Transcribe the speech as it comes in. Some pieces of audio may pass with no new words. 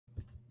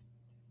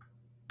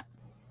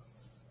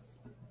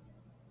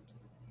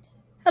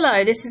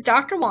Hello, this is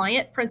Dr.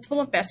 Wyont, principal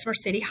of Bessemer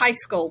City High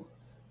School.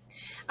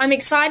 I'm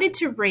excited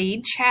to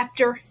read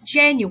chapter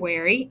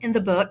January in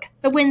the book,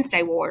 The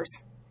Wednesday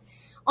Wars.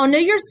 On New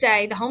Year's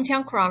Day, the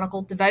Hometown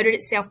Chronicle devoted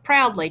itself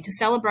proudly to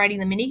celebrating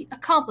the many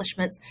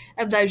accomplishments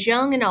of those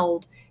young and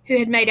old who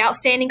had made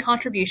outstanding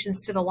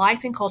contributions to the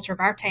life and culture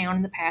of our town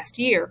in the past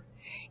year.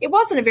 It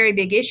wasn't a very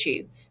big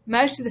issue.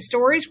 Most of the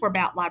stories were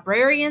about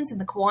librarians and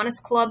the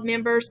Kiwanis Club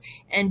members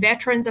and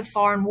veterans of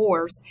foreign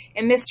wars,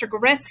 and Mr.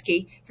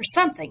 Goretzky for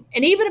something,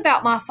 and even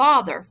about my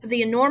father for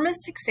the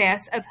enormous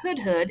success of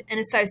Hood and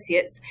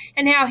Associates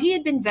and how he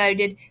had been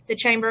voted the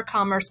Chamber of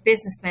Commerce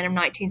Businessman of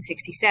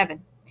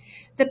 1967.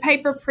 The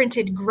paper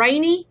printed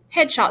grainy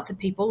headshots of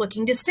people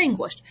looking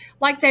distinguished,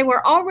 like they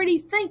were already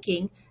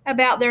thinking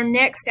about their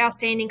next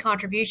outstanding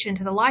contribution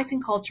to the life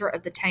and culture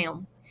of the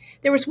town.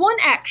 There was one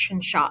action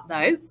shot,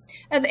 though,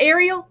 of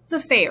Ariel the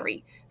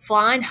fairy,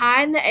 flying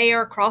high in the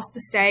air across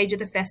the stage of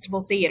the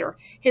Festival Theater,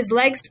 his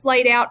legs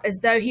splayed out as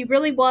though he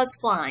really was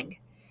flying.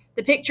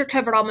 The picture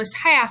covered almost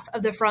half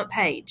of the front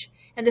page,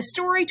 and the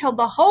story told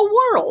the whole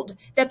world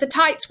that the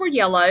tights were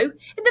yellow and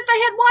that they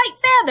had white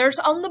feathers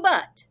on the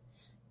butt.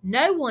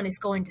 "No one is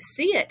going to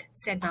see it,"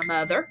 said my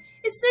mother.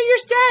 "It's New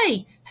Year's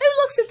Day. Who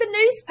looks at the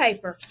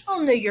newspaper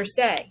on New Year's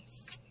Day?"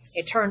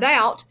 It turned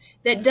out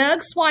that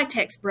Doug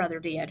Switek's brother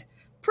did.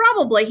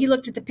 Probably he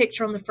looked at the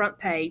picture on the front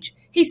page.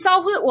 He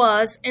saw who it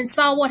was and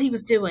saw what he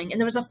was doing,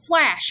 and there was a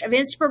flash of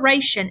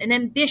inspiration and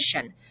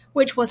ambition,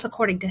 which was,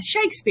 according to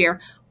Shakespeare,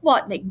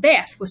 what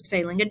Macbeth was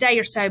feeling a day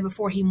or so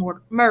before he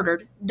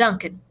murdered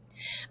Duncan.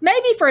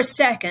 Maybe for a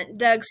second,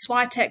 Doug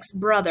Switek's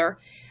brother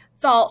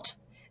thought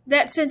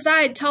that since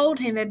I had told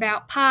him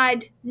about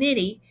Pied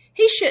Ninny,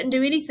 he shouldn't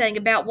do anything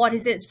about what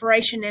his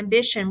inspiration and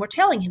ambition were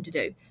telling him to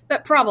do,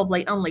 but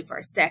probably only for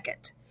a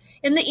second.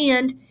 In the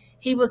end,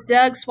 he was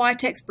Doug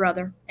Switek's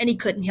brother, and he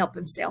couldn't help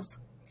himself.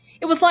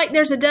 It was like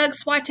there's a Doug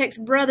Switek's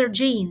brother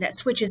gene that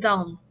switches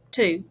on,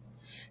 too.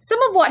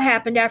 Some of what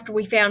happened after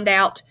we found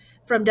out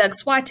from Doug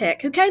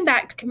Switek, who came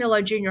back to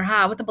Camillo Junior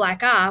High with a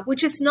black eye,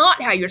 which is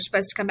not how you're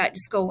supposed to come back to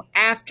school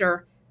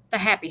after the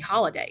happy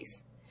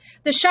holidays.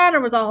 The shiner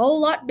was a whole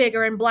lot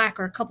bigger and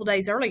blacker a couple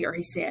days earlier,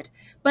 he said,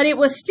 but it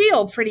was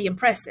still pretty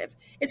impressive.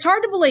 It's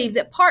hard to believe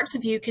that parts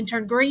of you can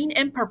turn green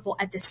and purple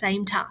at the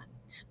same time,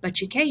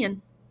 but you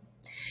can.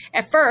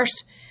 At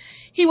first,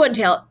 he wouldn't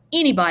tell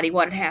anybody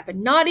what had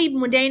happened, not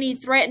even when Danny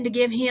threatened to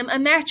give him a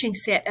matching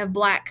set of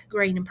black,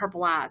 green, and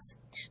purple eyes.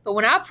 But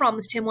when I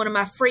promised him one of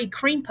my free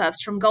cream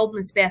puffs from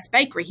Goldman's Best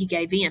Bakery, he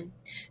gave in.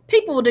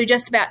 People will do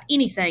just about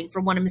anything for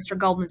one of Mr.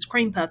 Goldman's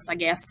cream puffs, I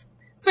guess.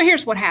 So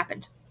here's what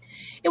happened.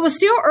 It was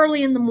still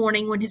early in the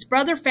morning when his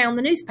brother found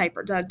the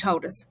newspaper, Doug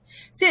told us.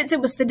 Since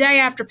it was the day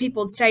after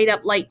people had stayed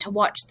up late to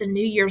watch the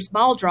New Year's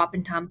ball drop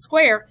in Times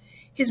Square,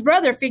 his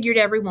brother figured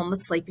everyone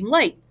was sleeping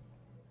late.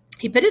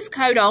 He put his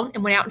coat on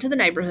and went out into the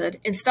neighborhood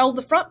and stole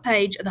the front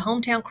page of the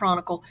Hometown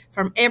Chronicle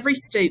from every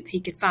stoop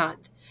he could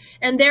find.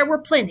 And there were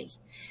plenty.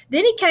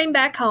 Then he came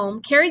back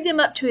home, carried them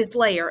up to his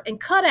lair, and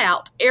cut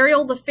out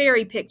Ariel the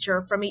fairy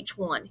picture from each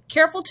one,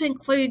 careful to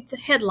include the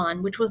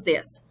headline, which was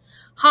this: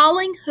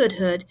 "Hauling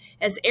Hood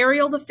as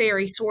Ariel the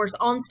fairy soars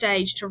on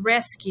stage to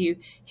rescue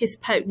his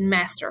potent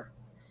master."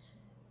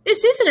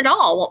 This isn't at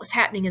all what was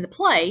happening in the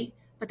play,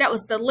 but that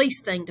was the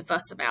least thing to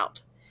fuss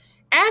about.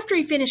 After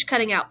he finished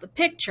cutting out the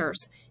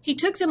pictures, he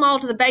took them all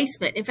to the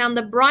basement and found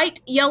the bright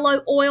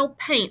yellow oil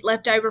paint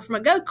left over from a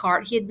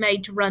go-kart he had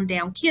made to run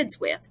down kids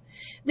with.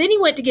 Then he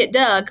went to get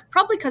Doug,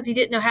 probably because he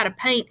didn't know how to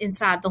paint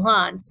inside the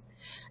lines.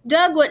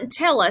 Doug wouldn't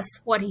tell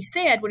us what he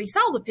said when he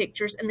saw the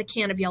pictures and the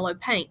can of yellow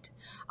paint.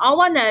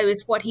 All I know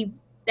is that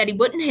he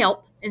wouldn't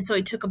help, and so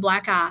he took a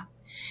black eye.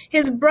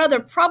 His brother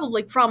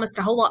probably promised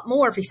a whole lot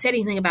more if he said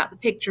anything about the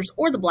pictures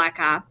or the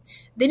black eye.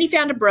 Then he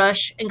found a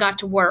brush and got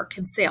to work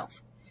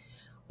himself.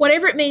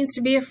 Whatever it means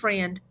to be a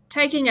friend,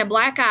 taking a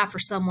black eye for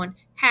someone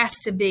has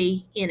to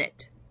be in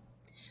it.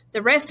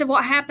 The rest of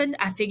what happened,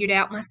 I figured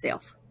out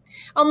myself.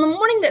 On the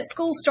morning that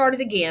school started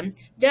again,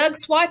 Doug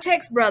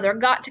Switek's brother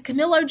got to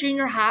Camillo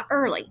Junior High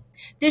early.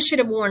 This should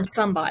have warned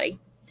somebody.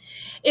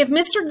 If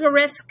Mr.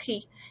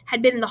 Goretzky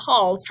had been in the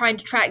halls trying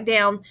to track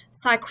down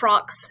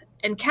Cycrox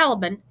and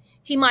Caliban,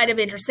 he might have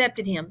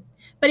intercepted him.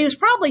 But he was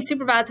probably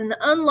supervising the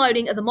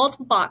unloading of the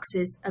multiple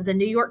boxes of the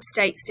New York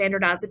State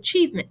Standardized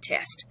Achievement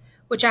Test,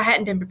 which I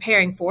hadn't been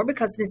preparing for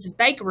because Mrs.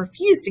 Baker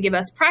refused to give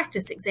us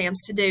practice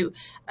exams to do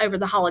over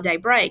the holiday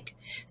break.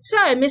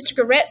 So Mr.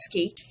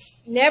 Goretzky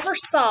never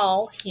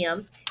saw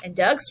him, and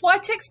Doug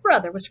Switek's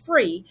brother was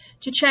free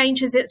to change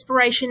his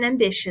inspiration and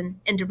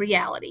ambition into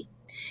reality.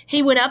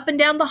 He went up and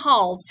down the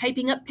halls,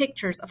 taping up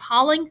pictures of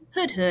hauling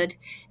Hood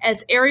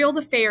as Ariel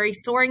the fairy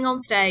soaring on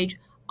stage,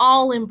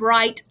 all in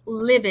bright,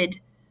 vivid,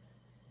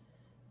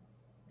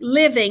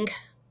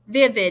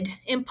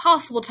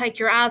 impossible to take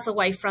your eyes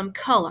away from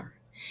color.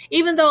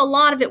 Even though a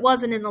lot of it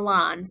wasn't in the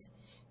lines,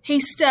 he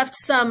stuffed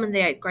some in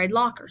the 8th grade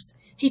lockers.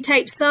 He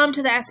taped some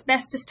to the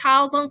asbestos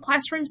tiles on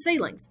classroom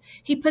ceilings.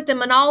 He put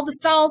them in all the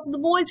stalls of the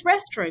boys'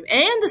 restroom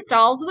and the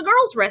stalls of the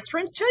girls'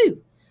 restrooms,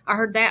 too. I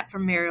heard that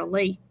from Mariel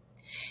Lee.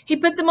 He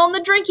put them on the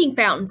drinking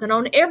fountains and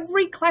on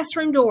every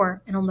classroom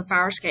door and on the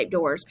fire escape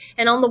doors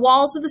and on the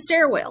walls of the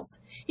stairwells.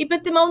 He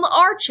put them on the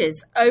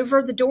arches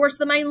over the doors of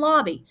the main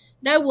lobby.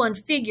 No one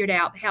figured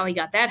out how he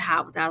got that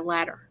high without a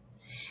ladder.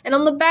 And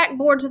on the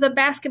backboards of the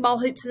basketball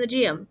hoops in the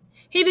gym.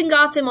 He even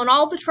got them on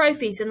all the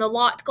trophies in the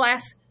locked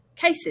glass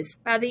cases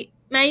by the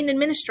main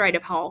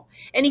administrative hall,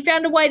 and he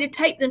found a way to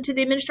tape them to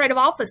the administrative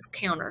office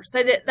counter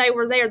so that they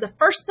were there the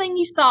first thing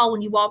you saw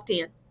when you walked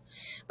in.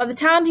 By the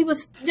time he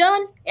was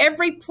done,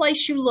 every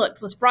place you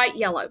looked was bright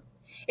yellow.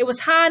 It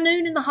was high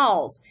noon in the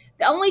halls.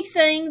 The only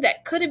thing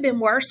that could have been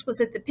worse was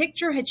if the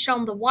picture had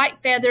shown the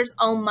white feathers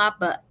on my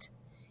butt.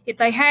 If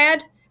they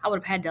had, I would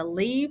have had to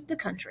leave the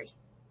country.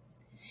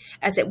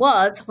 As it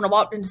was, when I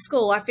walked into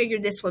school, I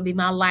figured this would be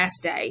my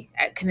last day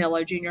at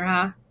Camillo Junior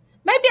High.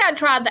 Maybe I'd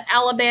try the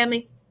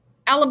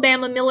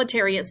Alabama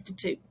Military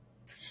Institute.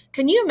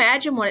 Can you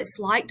imagine what it's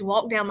like to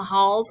walk down the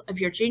halls of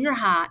your junior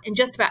high and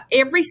just about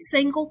every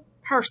single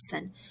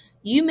person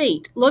you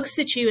meet looks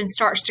at you and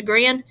starts to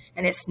grin,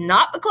 and it's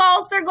not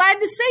because they're glad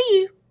to see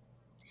you?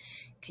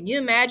 Can you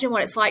imagine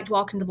what it's like to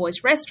walk in the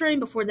boys' restroom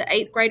before the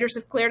 8th graders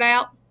have cleared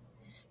out?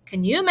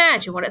 Can you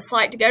imagine what it's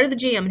like to go to the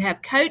gym and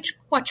have Coach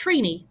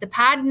Quattrini, the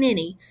Pied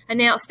Ninny,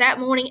 announce that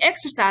morning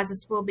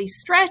exercises will be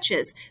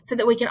stretches so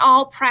that we can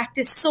all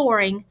practice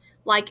soaring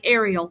like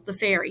Ariel the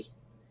fairy?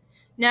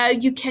 No,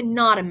 you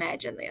cannot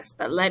imagine this,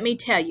 but let me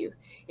tell you,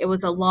 it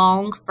was a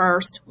long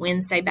first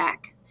Wednesday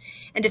back.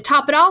 And to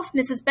top it off,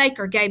 Mrs.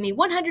 Baker gave me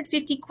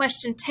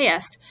 150-question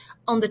test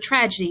on the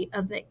tragedy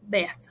of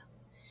Macbeth.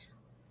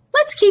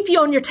 "Let's keep you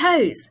on your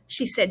toes,"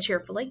 she said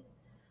cheerfully.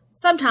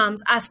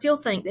 Sometimes I still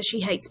think that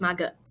she hates my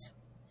guts.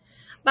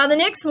 By the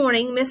next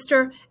morning,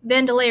 Mr.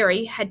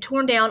 Bendeleri had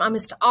torn down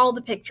almost all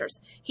the pictures.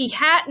 He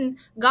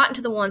hadn't gotten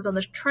to the ones on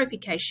the trophy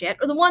case yet,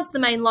 or the ones in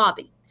the main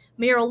lobby.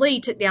 Merrill Lee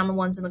took down the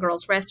ones in the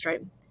girls'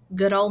 restroom.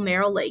 Good old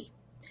Merrill Lee.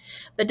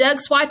 But Doug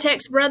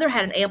Switek's brother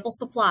had an ample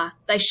supply.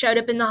 They showed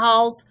up in the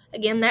halls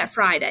again that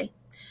Friday.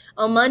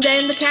 On Monday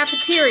in the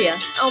cafeteria.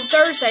 On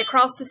Thursday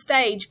across the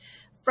stage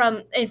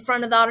in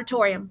front of the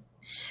auditorium.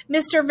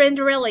 Mr.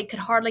 Venderelli could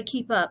hardly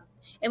keep up.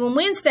 And when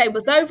Wednesday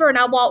was over and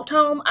I walked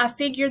home, I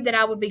figured that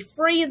I would be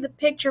free of the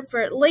picture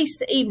for at least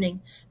the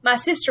evening. My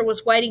sister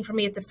was waiting for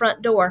me at the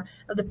front door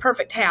of the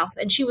perfect house,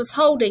 and she was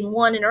holding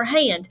one in her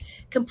hand,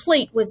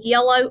 complete with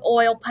yellow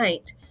oil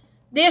paint.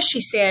 This, she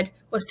said,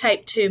 was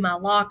taped to my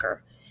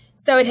locker.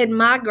 So it had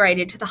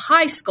migrated to the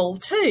high school,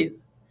 too.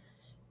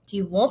 "Do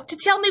you want to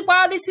tell me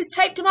why this is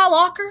taped to my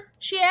locker?"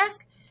 she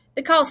asked.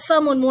 "Because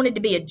someone wanted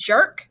to be a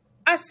jerk,"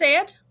 I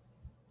said.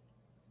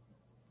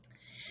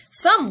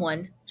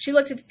 "Someone?" She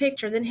looked at the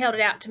picture, then held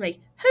it out to me.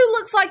 "Who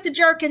looks like the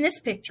jerk in this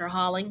picture,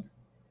 Holling?"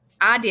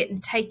 "I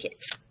didn't take it,"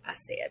 I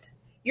said.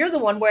 "You're the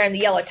one wearing the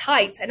yellow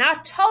tights, and I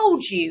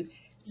told you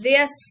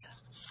this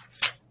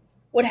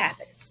would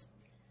happen.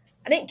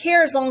 I didn't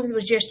care as long as it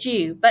was just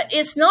you, but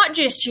it's not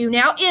just you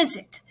now, is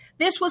it?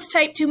 This was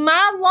taped to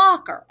my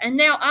locker, and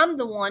now I'm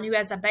the one who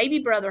has a baby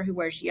brother who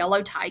wears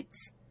yellow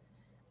tights."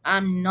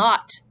 "I'm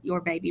not your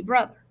baby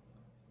brother."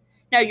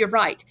 "No, you're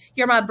right.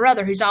 You're my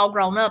brother who's all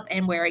grown up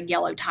and wearing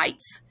yellow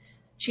tights."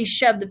 She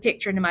shoved the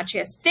picture into my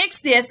chest. "Fix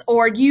this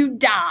or you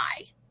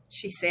die,"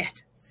 she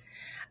said.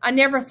 I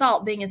never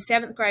thought being in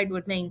 7th grade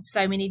would mean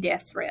so many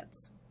death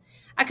threats.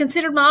 I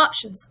considered my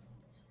options.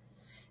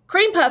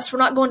 Cream puffs were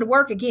not going to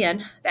work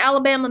again. The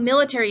Alabama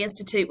Military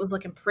Institute was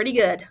looking pretty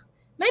good.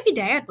 Maybe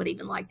Dad would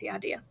even like the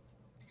idea.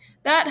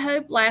 That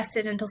hope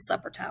lasted until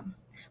supper time,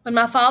 when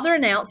my father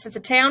announced that the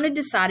town had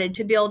decided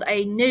to build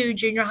a new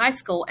junior high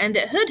school and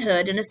that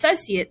Hood and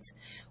Associates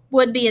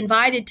would be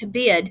invited to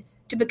bid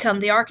to become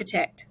the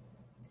architect.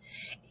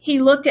 He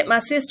looked at my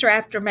sister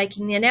after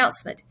making the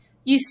announcement.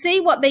 "You see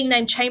what being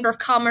named Chamber of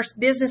Commerce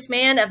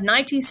businessman of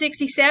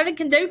 1967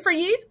 can do for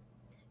you?"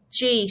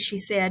 "Gee," she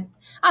said,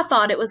 "I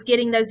thought it was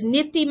getting those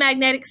nifty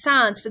magnetic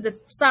signs for the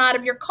side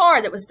of your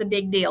car that was the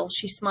big deal."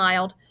 She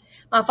smiled.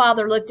 My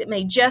father looked at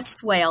me. "Just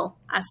swell,"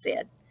 I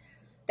said.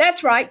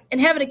 "That's right,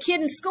 and having a kid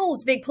in school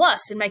is a big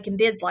plus in making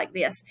bids like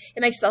this.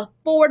 It makes the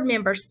board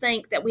members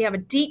think that we have a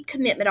deep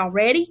commitment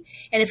already,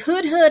 and if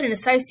Hood and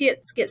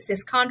Associates gets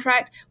this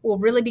contract, we'll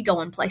really be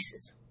going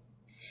places."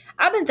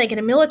 "I've been thinking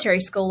of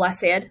military school," I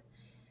said.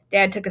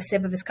 Dad took a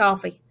sip of his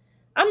coffee.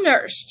 "I'm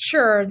not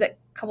sure that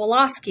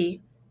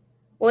Kowalski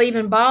will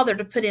even bother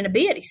to put in a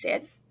bid," he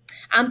said.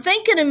 "I'm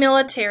thinking of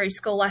military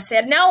school," I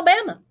said, "in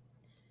Alabama."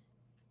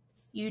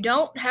 "You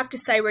don't have to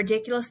say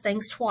ridiculous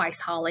things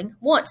twice, Holling.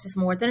 Once is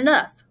more than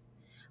enough."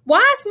 "Why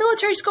is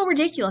military school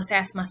ridiculous?"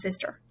 asked my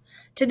sister.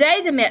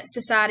 "Today the Mets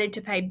decided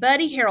to pay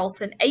Buddy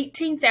Harrelson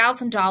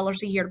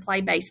 $18,000 a year to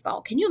play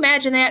baseball. Can you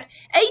imagine that?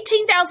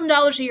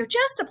 $18,000 a year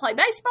just to play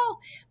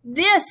baseball?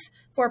 This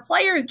for a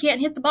player who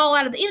can't hit the ball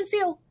out of the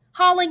infield?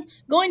 Holling,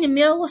 going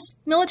to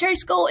military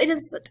school, it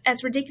is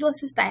as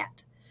ridiculous as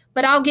that.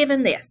 But I'll give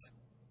him this.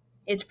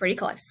 It's pretty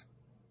close."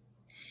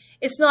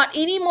 "It's not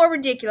any more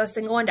ridiculous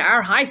than going to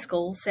our high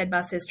school," said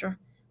my sister.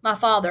 My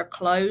father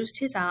closed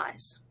his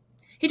eyes.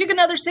 He took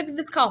another sip of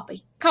his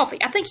coffee.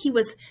 I think he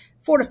was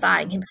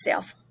fortifying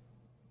himself.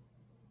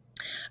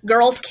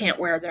 Girls can't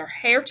wear their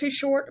hair too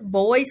short.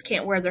 Boys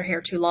can't wear their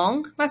hair too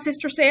long, my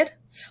sister said.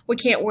 We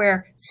can't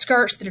wear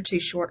skirts that are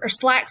too short, or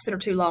slacks that are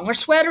too long, or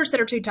sweaters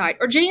that are too tight,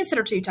 or jeans that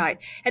are too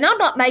tight. And I'm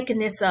not making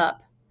this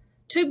up.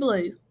 Too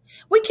blue.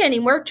 We can't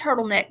even wear a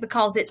turtleneck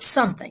because it's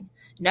something.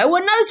 No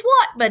one knows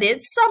what, but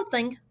it's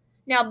something.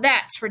 Now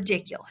that's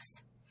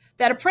ridiculous.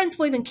 That a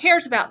principal even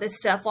cares about this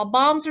stuff while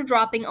bombs are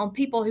dropping on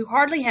people who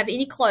hardly have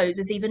any clothes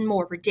is even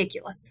more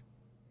ridiculous.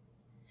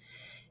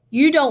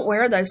 You don't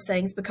wear those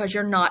things because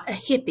you're not a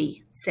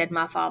hippie, said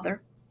my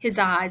father. His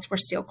eyes were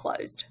still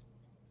closed.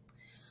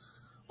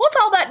 What's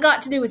all that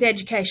got to do with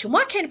education?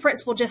 Why can't a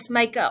principal just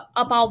make up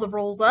all the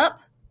rules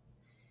up?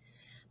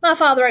 My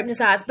father opened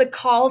his eyes.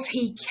 Because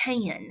he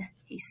can,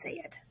 he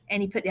said,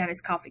 and he put down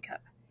his coffee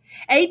cup.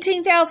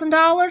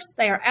 $18,000?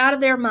 They are out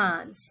of their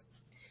minds.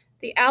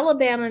 The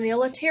Alabama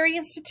Military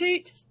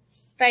Institute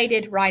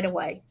faded right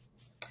away.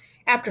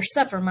 After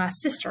supper, my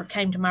sister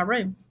came to my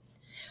room.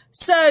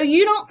 So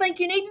you don't think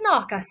you need to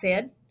knock, I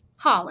said.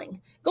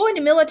 Holling, going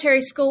to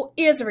military school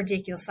is a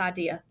ridiculous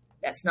idea.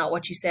 That's not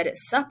what you said at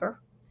supper.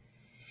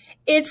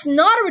 It's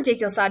not a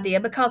ridiculous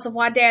idea because of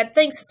why Dad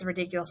thinks it's a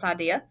ridiculous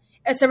idea.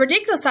 It's a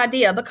ridiculous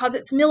idea because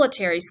it's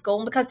military school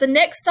and because the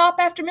next stop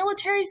after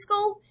military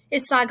school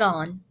is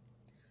Saigon.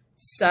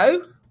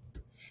 So?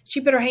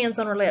 She put her hands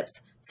on her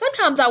lips.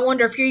 Sometimes I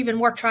wonder if you're even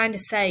worth trying to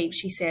save,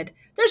 she said.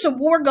 There's a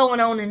war going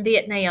on in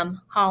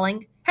Vietnam,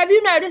 Holling. Have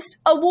you noticed?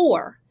 A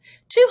war.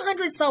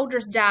 200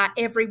 soldiers die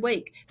every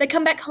week. They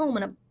come back home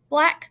in a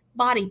black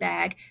body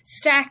bag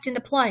stacked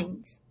into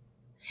planes.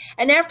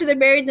 And after they're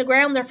buried in the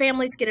ground, their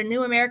families get a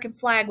new American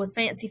flag with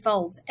fancy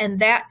folds. And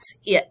that's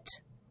it.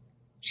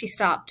 She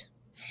stopped.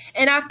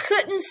 And I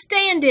couldn't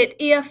stand it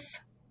if...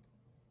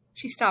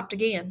 She stopped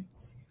again.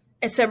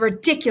 It's a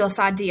ridiculous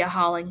idea,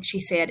 Holling, she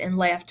said, and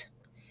left.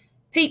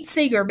 Pete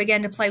Seeger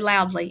began to play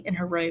loudly in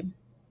her room.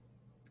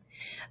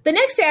 The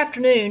next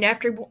afternoon,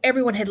 after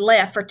everyone had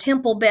left for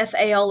Temple Beth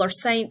Ale or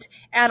St.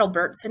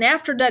 Adalbert's, and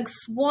after Doug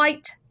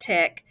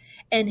Switek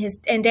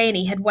and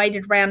Danny had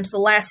waited around to the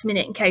last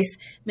minute in case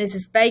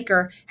Mrs.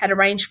 Baker had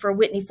arranged for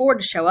Whitney Ford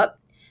to show up,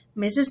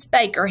 Mrs.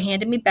 Baker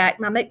handed me back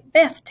my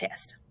Macbeth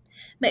test.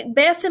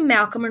 Macbeth and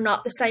Malcolm are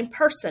not the same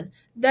person,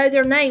 though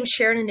their names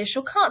share an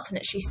initial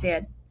consonant, she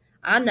said.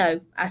 I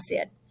know, I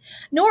said.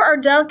 Nor are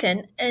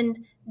Duncan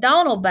and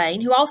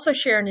Donalbain, who also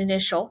share an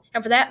initial,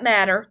 and for that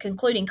matter,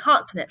 concluding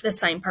consonant, the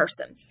same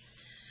person.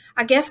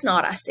 I guess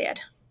not, I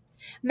said.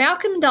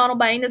 Malcolm and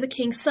Donalbain are the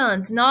king's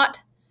sons,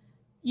 not...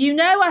 You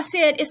know, I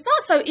said, it's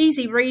not so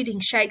easy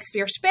reading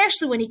Shakespeare,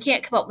 especially when he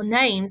can't come up with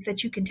names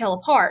that you can tell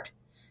apart.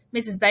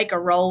 Mrs.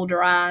 Baker rolled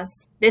her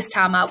eyes. This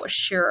time I was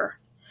sure.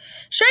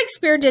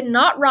 Shakespeare did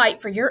not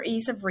write for your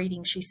ease of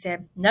reading, she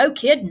said. No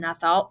kidding, I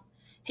thought.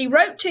 He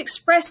wrote to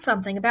express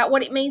something about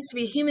what it means to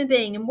be a human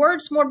being in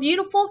words more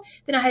beautiful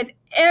than I have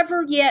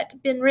ever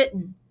yet been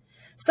written.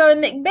 So in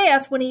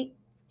Macbeth, when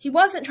he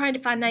wasn't trying to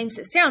find names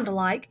that sound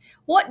alike,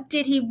 what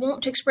did he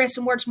want to express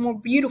in words more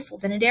beautiful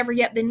than had ever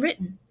yet been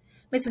written?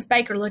 Mrs.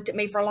 Baker looked at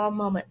me for a long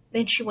moment.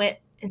 Then she went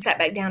and sat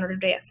back down at her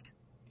desk.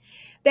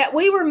 That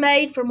we were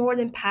made for more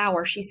than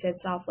power, she said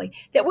softly.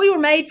 That we were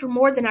made for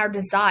more than our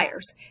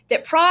desires.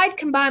 That pride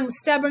combined with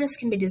stubbornness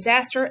can be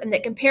disaster, and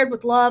that compared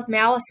with love,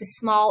 malice is a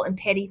small and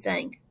petty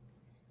thing.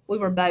 We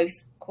were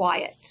both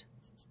quiet.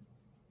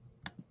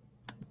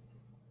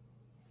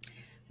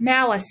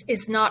 Malice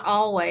is not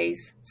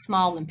always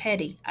small and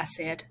petty, I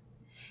said.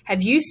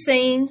 Have you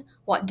seen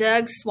what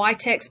Doug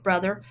Switek's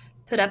brother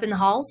put up in the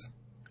halls?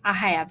 I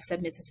have,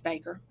 said Mrs.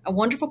 Baker. A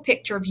wonderful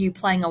picture of you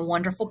playing a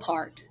wonderful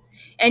part.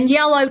 And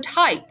yellow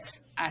tights,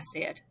 I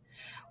said.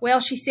 Well,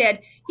 she said,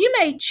 you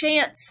may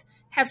chance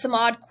have some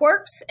odd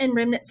quirks and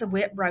remnants of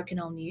wit broken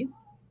on you.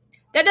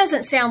 That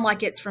doesn't sound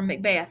like it's from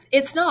Macbeth.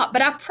 It's not,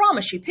 but I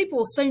promise you, people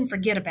will soon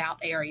forget about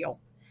Ariel.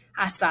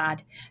 I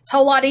sighed. It's a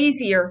whole lot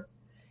easier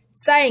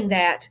saying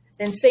that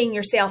than seeing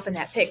yourself in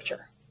that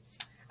picture.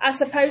 I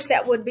suppose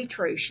that would be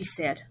true, she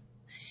said.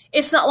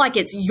 It's not like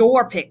it's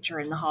your picture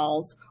in the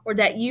halls or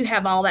that you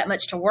have all that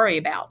much to worry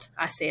about,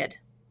 I said.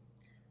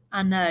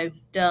 I know,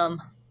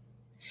 dumb.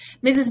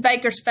 Mrs.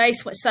 Baker's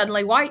face went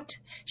suddenly white.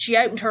 She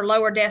opened her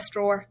lower desk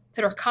drawer,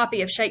 put her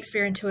copy of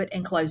Shakespeare into it,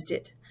 and closed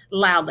it.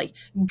 Loudly,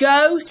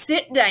 go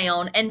sit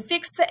down and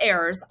fix the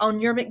errors on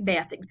your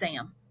Macbeth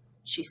exam,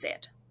 she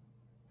said.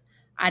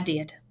 I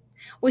did.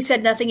 We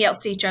said nothing else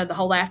to each other the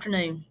whole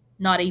afternoon,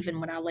 not even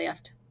when I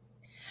left.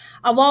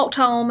 I walked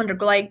home under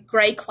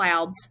gray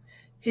clouds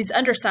whose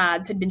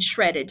undersides had been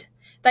shredded.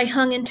 They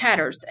hung in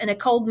tatters, and a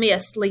cold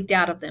mist leaked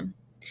out of them.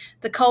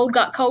 The cold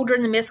got colder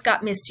and the mist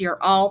got mistier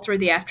all through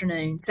the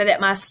afternoon, so that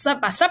by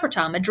supper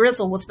time a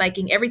drizzle was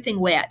making everything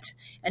wet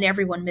and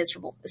everyone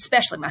miserable,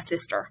 especially my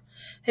sister,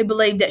 who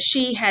believed that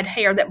she had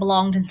hair that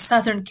belonged in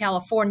Southern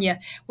California,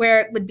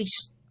 where it would be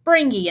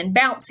springy and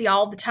bouncy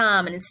all the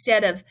time, and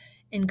instead of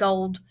in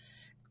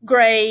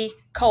gray,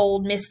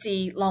 cold,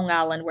 misty Long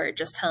Island where it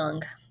just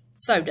hung.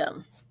 So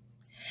dumb.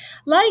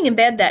 Laying in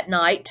bed that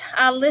night,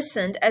 I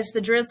listened as the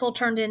drizzle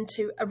turned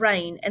into a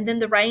rain, and then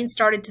the rain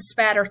started to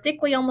spatter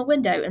thickly on the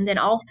window, and then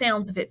all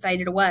sounds of it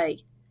faded away.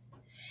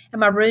 and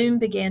my room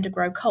began to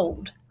grow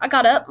cold. I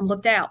got up and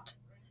looked out.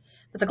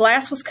 But the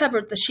glass was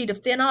covered with a sheet of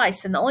thin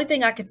ice, and the only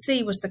thing I could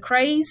see was the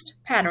crazed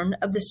pattern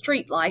of the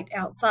street light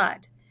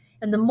outside.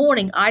 In the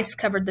morning, ice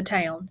covered the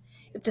town.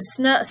 If the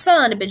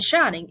sun had been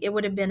shining, it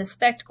would have been a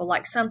spectacle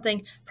like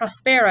something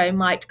Prospero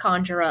might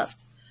conjure up.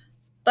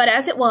 But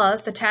as it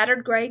was, the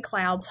tattered gray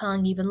clouds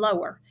hung even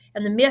lower,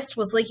 and the mist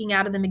was leaking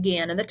out of them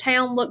again, and the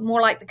town looked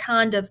more like the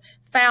kind of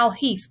foul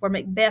heath where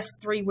Macbeth's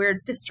three weird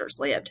sisters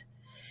lived.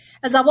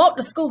 As I walked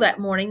to school that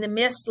morning, the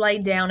mist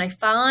laid down a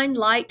fine,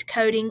 light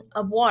coating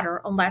of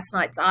water on last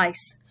night's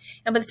ice,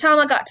 and by the time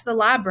I got to the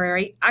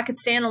library, I could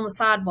stand on the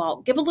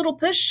sidewalk, give a little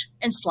push,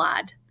 and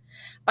slide.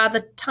 By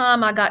the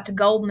time I got to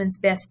Goldman's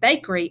Best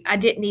Bakery, I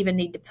didn't even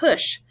need to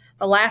push.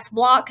 The last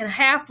block and a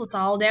half was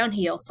all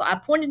downhill, so I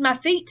pointed my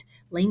feet,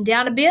 leaned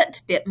down a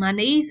bit, bit my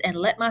knees, and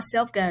let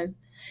myself go.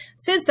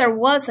 Since there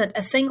wasn't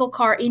a single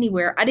car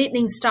anywhere, I didn't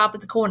even stop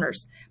at the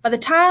corners. By the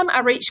time I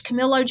reached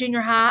Camillo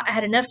Junior High, I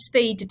had enough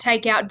speed to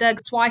take out Doug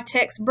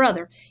Switek's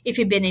brother, if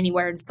he'd been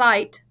anywhere in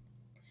sight.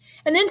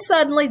 And then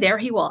suddenly there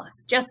he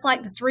was, just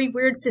like the three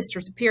weird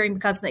sisters appearing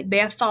because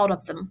Macbeth thought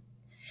of them.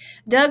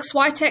 Doug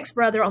Switek's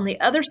brother on the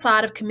other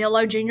side of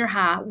Camillo Junior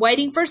High,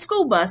 waiting for a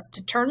school bus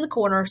to turn the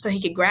corner so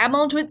he could grab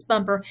onto its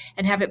bumper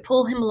and have it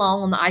pull him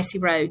along on the icy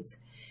roads.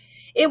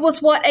 It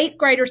was what eighth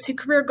graders whose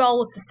career goal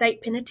was the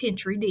state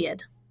penitentiary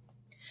did.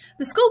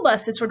 The school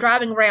buses were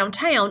driving around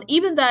town,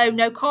 even though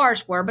no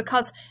cars were,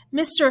 because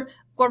Mr.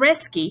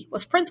 Goretsky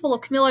was principal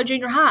of Camillo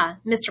Junior High.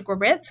 Mr.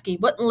 Goretsky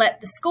wouldn't let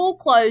the school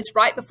close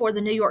right before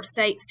the New York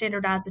State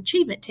Standardized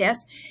Achievement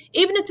Test,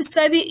 even if the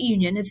Soviet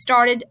Union had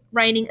started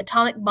raining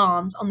atomic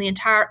bombs on the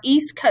entire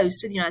east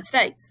coast of the United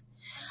States.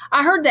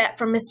 I heard that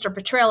from Mr.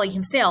 Petrelli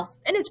himself,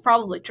 and it's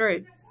probably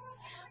true.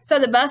 So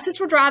the buses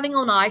were driving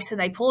on ice, and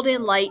they pulled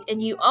in late,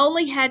 and you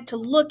only had to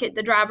look at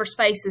the drivers'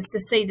 faces to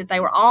see that they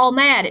were all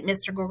mad at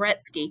Mr.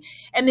 Goretsky,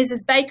 and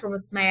Mrs. Baker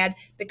was mad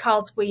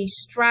because we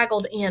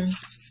straggled in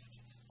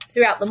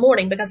throughout the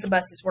morning because the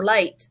buses were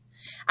late.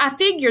 I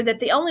figured that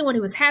the only one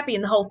who was happy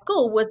in the whole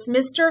school was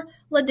Mr.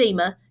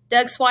 Ledema,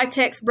 Doug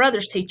Switek's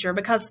brother's teacher,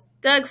 because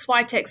Doug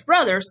Switek's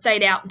brother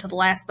stayed out until the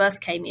last bus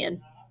came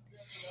in.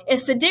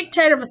 "It's the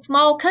dictator of a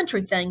small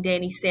country thing,"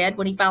 Danny said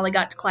when he finally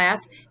got to class.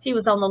 He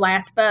was on the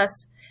last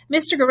bus.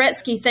 "Mr.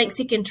 Goretsky thinks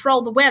he can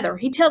control the weather.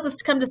 He tells us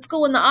to come to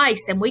school in the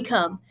ice, and we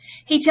come.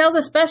 He tells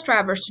us bus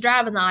drivers to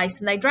drive in the ice,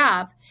 and they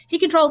drive. He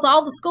controls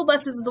all the school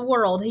buses of the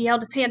world." He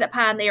held his hand up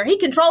high in the air. "He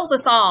controls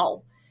us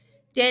all."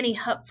 Danny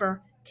Hupfer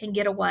can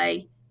get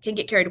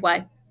carried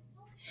away.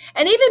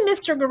 And even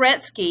Mr.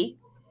 Goretsky,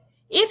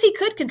 if he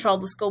could control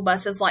the school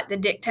buses like the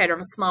dictator of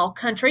a small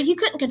country, he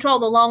couldn't control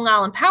the Long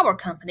Island Power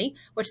Company,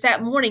 which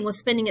that morning was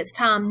spending its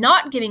time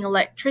not giving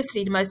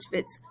electricity to most of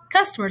its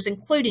customers,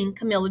 including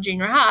Camillo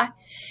Junior High.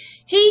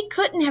 He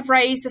couldn't have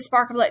raised a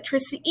spark of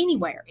electricity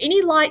anywhere.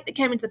 Any light that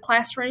came into the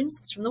classrooms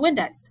was from the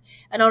windows.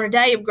 And on a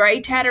day of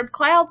gray, tattered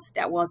clouds,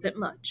 that wasn't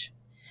much.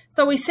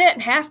 So we sat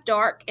in half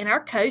dark in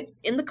our coats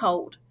in the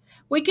cold.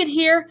 We could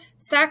hear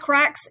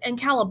Sackrax and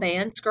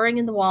Caliban scurrying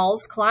in the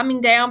walls,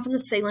 climbing down from the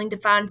ceiling to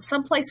find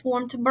someplace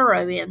warm to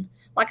burrow in,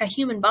 like a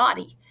human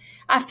body.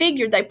 I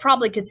figured they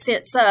probably could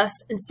sense us,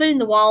 and soon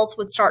the walls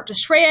would start to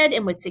shred,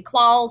 and we'd see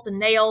claws and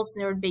nails,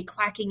 and there would be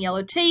clacking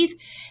yellow teeth,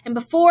 and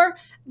before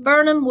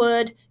Burnham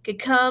Wood could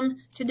come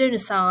to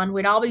Dunasan,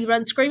 we'd all be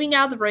run screaming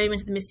out of the room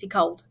into the misty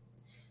cold.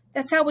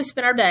 That's how we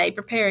spent our day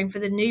preparing for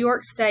the New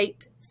York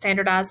State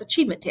Standardized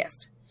Achievement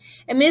Test.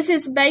 In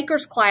Mrs.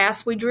 Baker's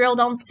class, we drilled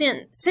on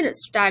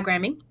sentence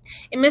diagramming.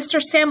 In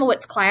Mr.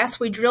 Samowitz's class,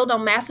 we drilled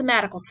on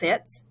mathematical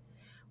sets.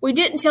 We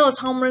didn't tell his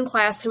homeroom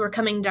class who were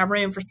coming to our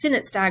room for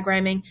sentence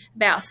diagramming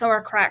about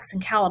Sauerkrax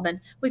and Caliban.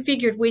 We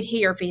figured we'd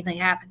hear if anything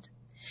happened.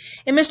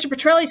 In Mr.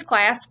 Petrelli's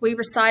class, we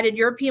recited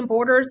European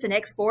borders and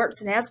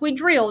exports, and as we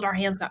drilled, our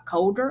hands got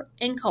colder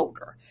and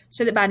colder,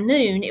 so that by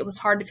noon it was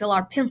hard to feel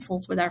our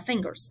pencils with our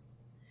fingers.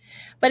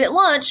 But at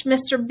lunch,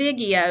 Mrs.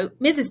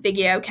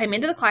 Biggio came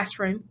into the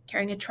classroom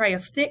carrying a tray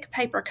of thick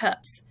paper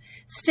cups,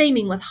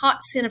 steaming with hot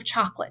scent of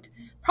chocolate,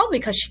 probably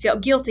because she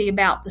felt guilty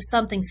about the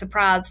something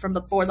surprise from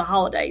before the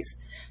holidays.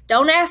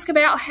 "Don't ask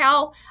about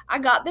how I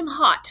got them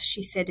hot,"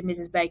 she said to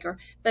Mrs. Baker,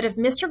 "but if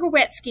Mr.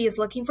 Goretsky is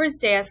looking for his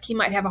desk, he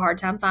might have a hard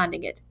time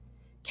finding it."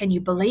 "Can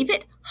you believe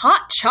it?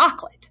 Hot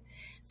chocolate!"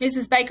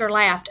 Mrs. Baker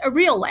laughed, a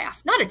real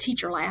laugh, not a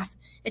teacher laugh,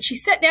 and she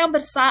sat down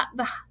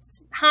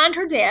behind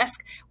her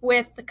desk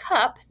with the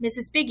cup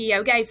Mrs.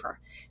 Biggio gave her.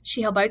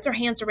 She held both her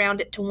hands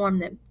around it to warm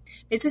them.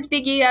 Mrs.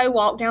 Biggio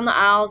walked down the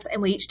aisles, and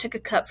we each took a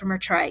cup from her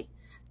tray.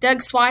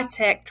 Doug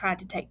Switek tried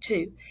to take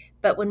two,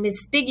 but when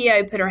Mrs.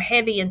 Biggio put her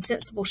heavy and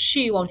sensible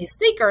shoe on his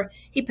sneaker,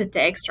 he put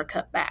the extra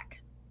cup back.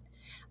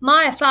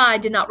 Maya Thigh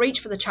did not reach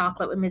for the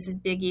chocolate when Mrs.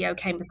 Biggio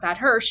came beside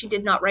her. She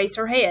did not raise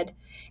her head.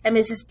 And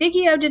Mrs.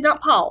 Biggio did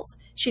not pause.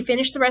 She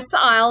finished the rest of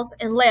the aisles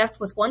and left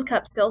with one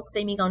cup still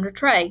steaming on her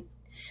tray.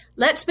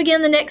 "Let's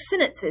begin the next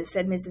sentences,"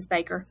 said Mrs.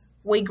 Baker.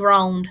 We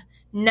groaned.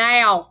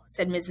 "Now,"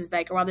 said Mrs.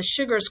 Baker, "while the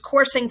sugar is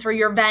coursing through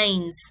your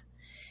veins."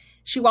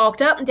 She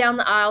walked up and down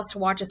the aisles to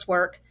watch us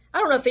work. I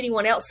don't know if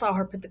anyone else saw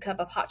her put the cup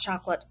of hot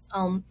chocolate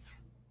on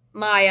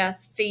Maya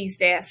Fee's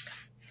desk.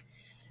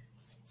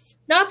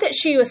 Not that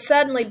she was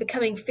suddenly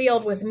becoming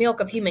filled with the milk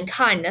of human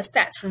kindness.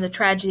 That's from the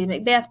tragedy of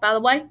Macbeth, by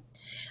the way.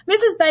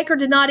 Mrs. Baker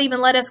did not even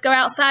let us go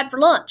outside for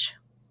lunch.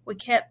 We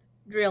kept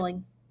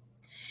drilling.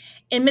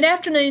 In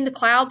mid-afternoon, the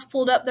clouds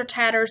pulled up their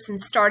tatters and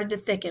started to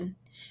thicken.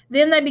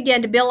 Then they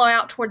began to billow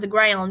out toward the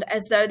ground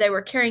as though they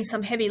were carrying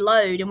some heavy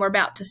load and were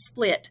about to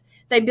split.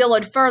 They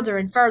billowed further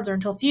and further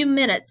until a few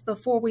minutes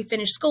before we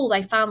finished school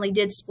they finally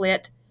did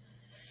split.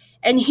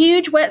 And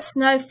huge wet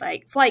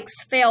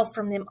snowflakes fell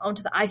from them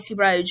onto the icy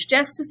roads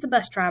just as the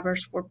bus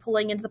drivers were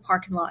pulling into the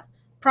parking lot,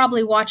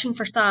 probably watching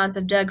for signs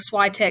of Doug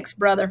Switek's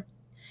brother.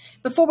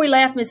 Before we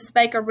left, Mrs.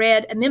 Baker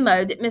read a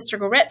memo that Mr.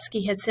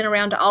 Goretzky had sent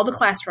around to all the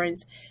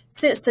classrooms.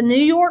 Since the New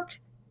York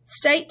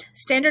State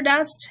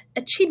Standardized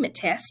Achievement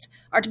Tests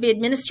are to be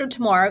administered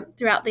tomorrow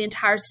throughout the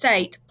entire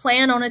state,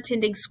 plan on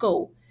attending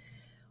school.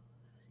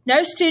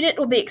 No student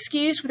will be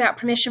excused without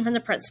permission from the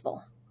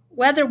principal.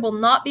 Weather will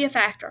not be a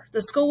factor.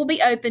 The school will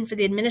be open for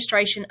the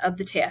administration of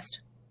the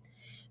test.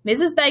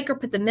 Mrs. Baker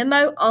put the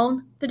memo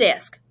on the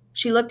desk.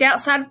 She looked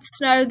outside at the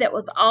snow that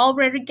was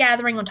already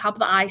gathering on top of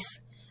the ice.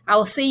 I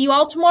will see you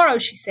all tomorrow,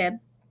 she said.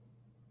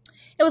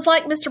 It was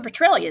like Mr.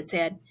 Petrelli had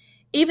said,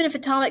 even if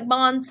atomic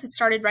bombs had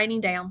started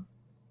raining down.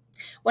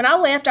 When I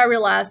left, I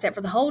realized that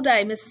for the whole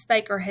day, Mrs.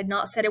 Baker had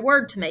not said a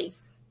word to me.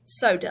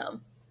 So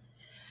dumb.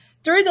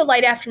 Through the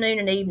late afternoon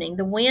and evening,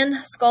 the wind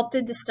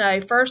sculpted the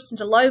snow first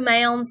into low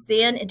mounds,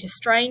 then into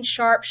strange,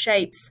 sharp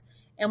shapes.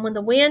 And when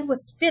the wind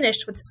was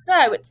finished with the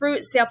snow, it threw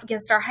itself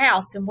against our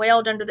house and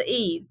wailed under the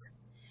eaves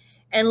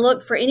and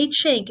looked for any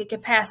chink it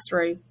could pass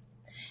through.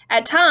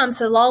 At times,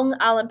 the Long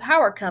Island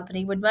Power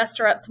Company would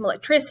muster up some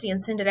electricity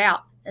and send it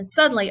out, and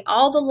suddenly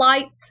all the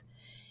lights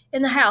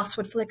in the house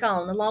would flick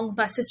on, along with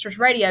my sister's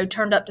radio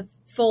turned up to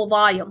full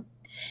volume,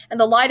 and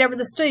the light over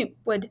the stoop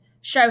would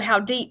show how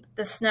deep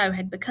the snow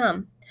had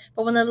become.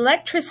 But when the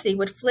electricity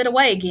would flit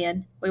away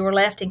again, we were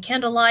left in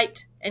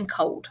candlelight and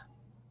cold.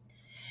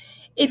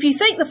 If you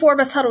think the four of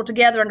us huddled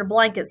together under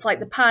blankets like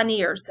the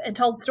pioneers and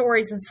told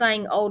stories and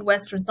sang old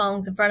Western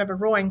songs in front of a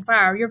roaring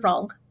fire, you're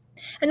wrong.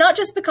 And not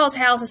just because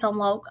houses on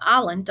Long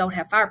Island don't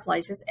have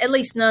fireplaces, at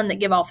least none that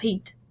give off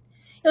heat.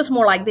 It was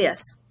more like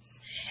this.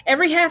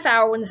 Every half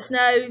hour when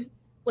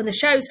the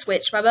show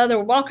switched, my mother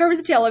would walk over to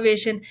the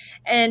television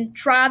and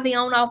try the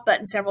on-off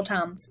button several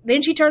times.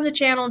 Then she turned the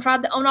channel and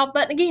tried the on-off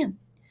button again.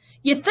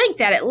 You'd think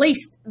that at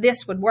least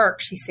this would work,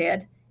 she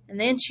said, and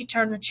then she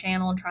turned the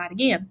channel and tried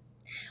again.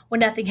 When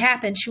nothing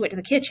happened, she went to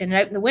the kitchen and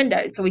opened the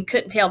windows so we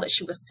couldn't tell that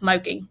she was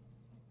smoking.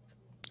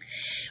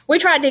 We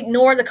tried to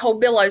ignore the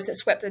cold billows that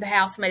swept through the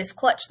house and made us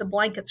clutch the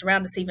blankets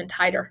around us even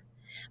tighter.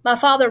 My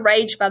father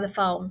raged by the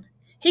phone.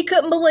 He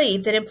couldn't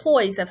believe that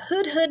employees of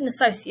Hood and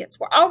Associates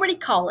were already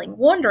calling,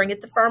 wondering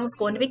if the firm was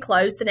going to be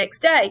closed the next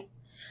day.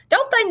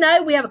 Don't they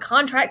know we have a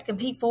contract to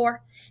compete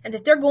for, and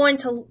that they're going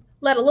to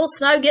let a little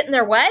snow get in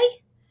their way?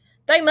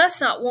 They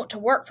must not want to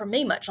work for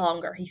me much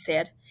longer, he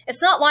said.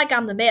 It's not like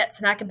I'm the Mets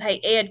and I can pay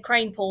Ed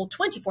Kranepool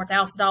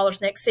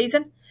 $24,000 next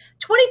season.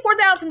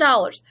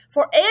 $24,000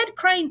 for Ed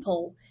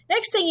Kranepool.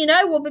 Next thing you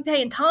know, we'll be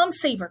paying Tom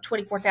Seaver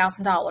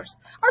 $24,000.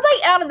 Are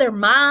they out of their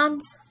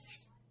minds?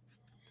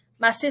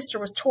 My sister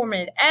was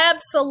tormented,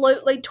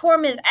 absolutely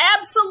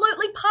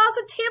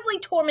positively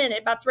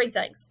tormented by three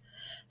things.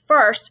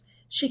 First,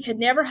 she could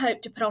never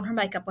hope to put on her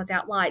makeup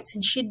without lights,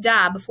 and she'd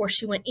die before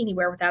she went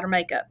anywhere without her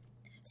makeup.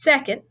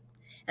 Second,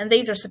 and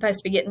these are supposed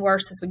to be getting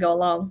worse as we go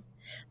along,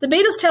 the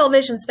Beatles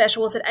television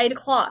special was at 8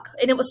 o'clock,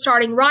 and it was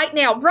starting right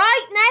now,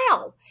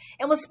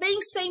 and was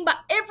being seen by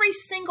every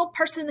single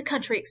person in the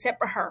country except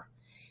for her.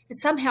 And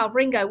somehow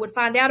Ringo would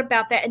find out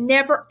about that and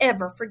never,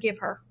 ever forgive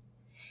her.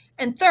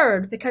 And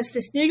third, because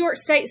this New York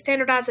State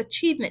Standardized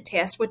Achievement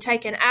Test would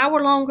take an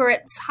hour longer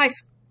at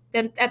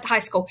the high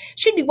school,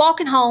 she'd be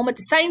walking home at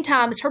the same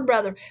time as her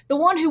brother, the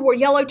one who wore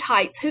yellow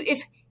tights, who,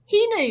 if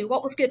he knew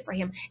what was good for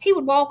him, he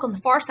would walk on the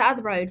far side of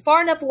the road,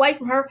 far enough away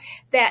from her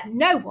that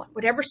no one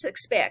would ever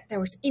suspect there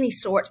was any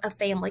sort of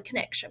family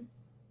connection.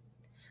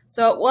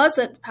 So it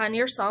wasn't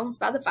Pioneer Songs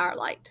by the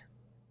Firelight.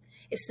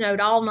 It snowed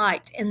all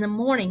night. In the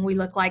morning, we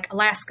looked like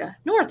Alaska,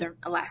 northern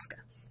Alaska.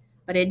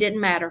 But it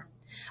didn't matter.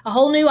 A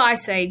whole new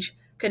ice age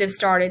could have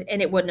started,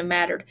 and it wouldn't have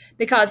mattered,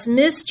 because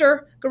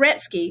Mr.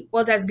 Goretzky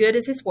was as good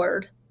as his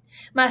word.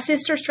 My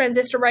sister's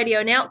transistor radio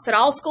announced that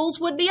all schools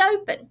would be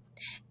open.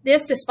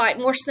 This despite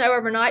more snow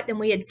overnight than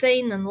we had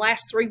seen in the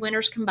last 3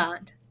 winters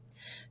combined.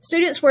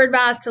 Students were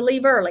advised to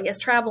leave early, as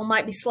travel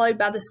might be slowed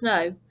by the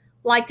snow.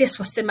 Like this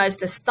was the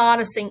most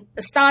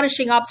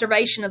astonishing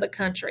observation of the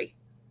country.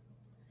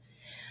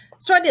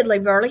 So I did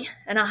leave early,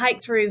 and I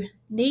hiked through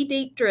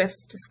knee-deep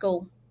drifts to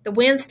school, the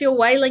wind still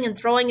wailing and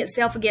throwing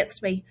itself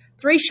against me,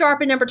 3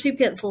 Sharpie No. 2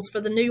 pencils for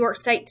the New York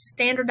State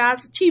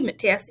Standardized Achievement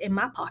Test in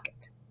my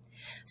pocket.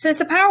 Since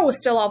the power was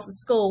still off at the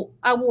school,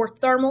 I wore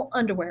thermal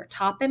underwear,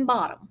 top and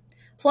bottom,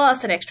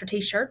 plus an extra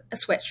t-shirt, a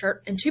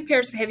sweatshirt, and 2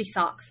 pairs of heavy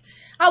socks.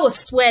 I was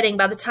sweating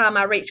by the time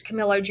I reached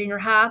Camillo Junior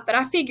High, but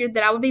I figured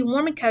that I would be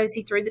warm and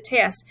cozy through the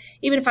test,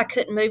 even if I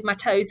couldn't move my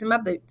toes in my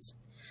boots.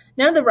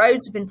 None of the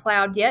roads had been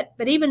plowed yet,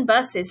 but even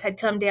buses had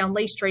come down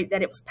Lee Street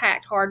that it was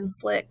packed hard and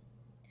slick.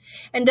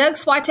 And Doug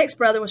Switek's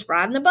brother was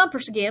riding the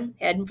bumpers again,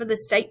 heading for the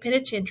state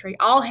penitentiary,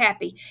 all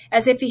happy,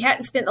 as if he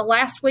hadn't spent the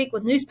last week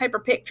with newspaper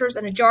pictures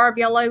and a jar of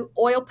yellow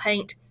oil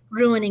paint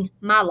ruining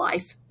my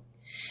life.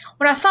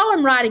 When I saw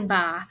him riding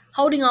by,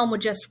 holding on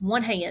with just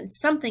one hand,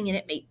 something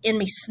in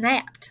me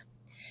snapped.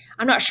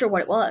 I'm not sure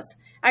what it was.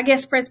 I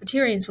guess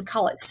Presbyterians would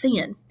call it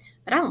sin,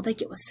 but I don't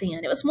think it was sin.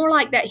 It was more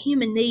like that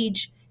human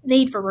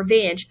need for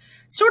revenge,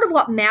 sort of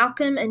what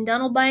Malcolm and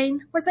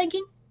Dunalbain were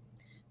thinking.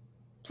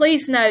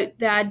 Please note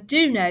that I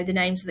do know the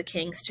names of the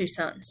king's two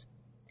sons.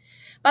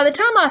 By the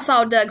time I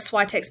saw Doug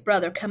Switek's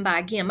brother come by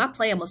again, my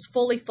plan was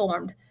fully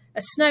formed.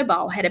 A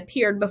snowball had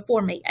appeared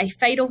before me, a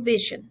fatal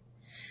vision.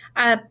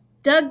 I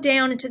dug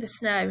down into the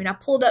snow, and I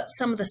pulled up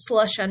some of the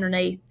slush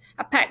underneath.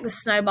 I packed the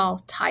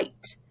snowball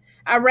tight.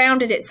 I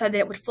rounded it so that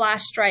it would fly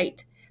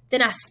straight.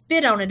 Then I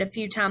spit on it a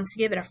few times to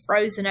give it a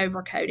frozen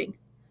overcoating.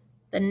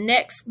 The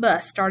next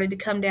bus started to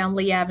come down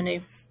Lee Avenue.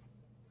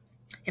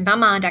 In my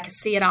mind, I could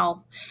see it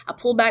all. I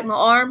pulled back my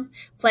arm,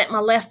 planted my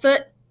left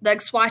foot. Doug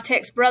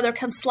Switek's brother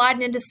comes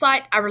sliding into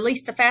sight. I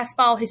released the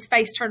fastball. His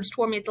face turns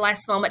toward me at the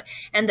last moment,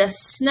 and the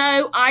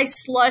snow,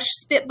 ice, slush,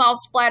 spitball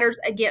splatters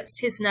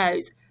against his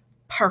nose.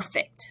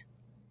 Perfect.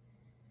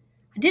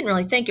 I didn't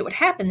really think it would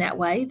happen that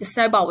way. The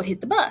snowball would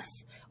hit the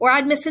bus, or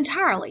I'd miss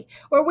entirely,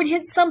 or it would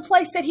hit some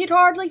place that he'd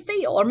hardly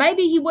feel, or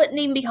maybe he wouldn't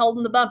even be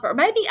holding the bumper, or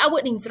maybe I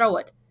wouldn't even throw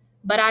it.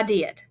 But I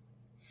did.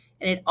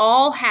 And it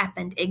all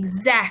happened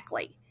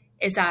exactly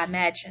as I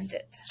imagined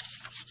it.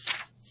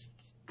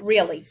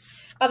 Really.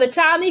 By the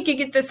time he could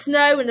get the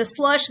snow and the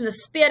slush and the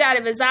spit out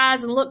of his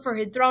eyes and look for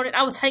who had thrown it,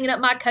 I was hanging up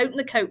my coat in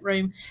the coat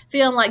room,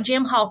 feeling like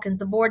Jim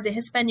Hawkins aboard the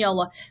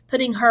Hispaniola,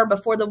 putting her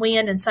before the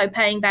wind and so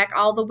paying back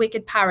all the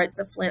wicked pirates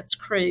of Flint's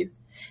crew.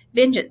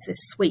 Vengeance is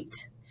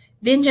sweet.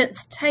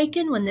 Vengeance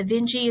taken when the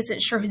vengee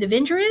isn't sure who the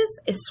venger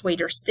is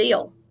sweeter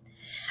still.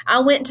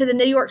 I went to the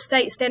New York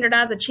State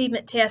Standardized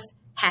Achievement Test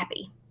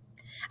happy.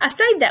 I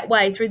stayed that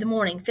way through the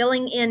morning,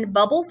 filling in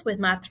bubbles with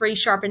my 3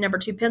 sharpened No.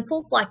 2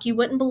 pencils like you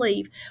wouldn't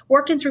believe,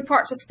 working through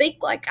parts of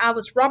speak like I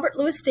was Robert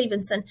Louis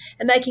Stevenson,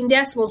 and making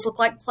decimals look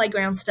like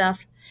playground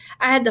stuff.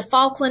 I had the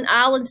Falkland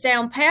Islands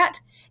down pat,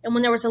 and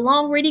when there was a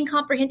long reading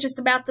comprehension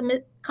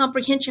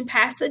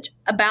passage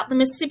about the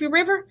Mississippi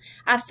River,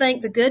 I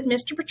thanked the good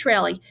Mr.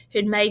 Petrelli,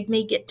 who'd made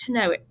me get to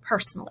know it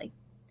personally.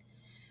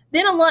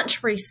 Then a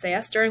lunch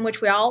recess, during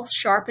which we all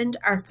sharpened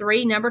our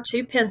 3 No.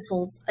 2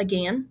 pencils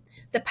again.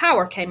 The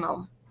power came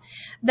on.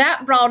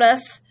 That brought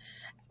us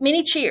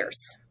many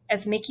cheers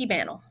as Mickey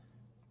Mantle.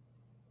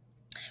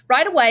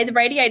 Right away, the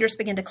radiators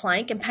began to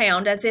clank and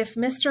pound as if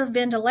Mr.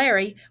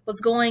 Vendelari was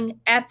going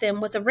at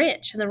them with a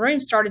wrench, and the room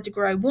started to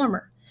grow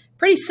warmer.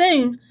 Pretty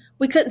soon,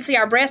 we couldn't see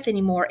our breath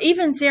anymore.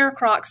 Even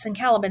Xerocrox and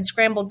Caliban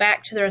scrambled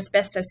back to their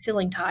asbestos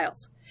ceiling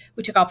tiles.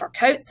 We took off our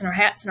coats and our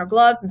hats and our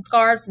gloves and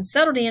scarves and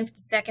settled in for the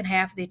second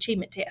half of the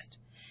achievement test.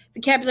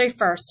 Vocabulary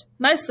first,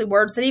 mostly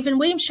words that even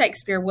William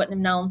Shakespeare wouldn't have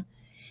known.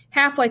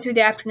 Halfway through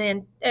the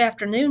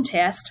afternoon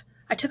test,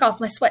 I took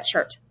off my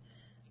sweatshirt.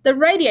 The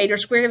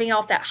radiators were giving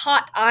off that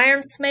hot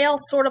iron smell,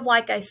 sort of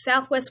like a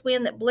southwest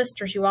wind that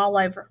blisters you all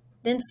over.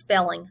 Then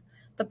spelling.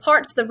 The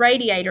parts of the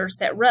radiators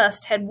that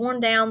rust had worn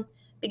down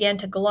began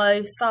to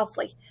glow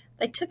softly.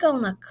 They took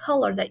on a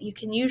color that you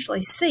can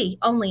usually see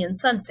only in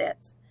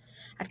sunsets.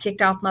 I'd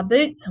kicked off my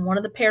boots and one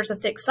of the pairs of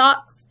thick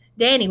socks.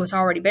 Danny was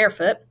already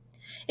barefoot.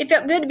 It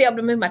felt good to be able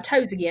to move my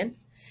toes again.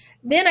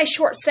 Then a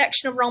short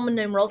section of Roman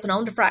numerals and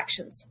on to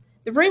fractions.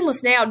 The room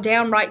was now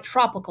downright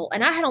tropical,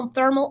 and I had on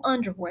thermal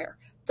underwear.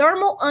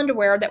 Thermal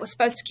underwear that was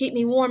supposed to keep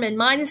me warm in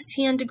minus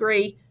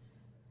 10-degree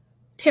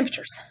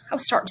temperatures. I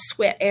was starting to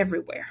sweat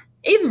everywhere,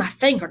 even my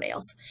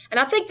fingernails, and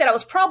I think that I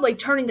was probably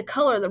turning the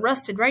color of the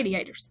rusted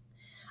radiators.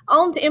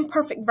 On to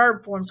imperfect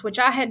verb forms, which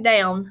I had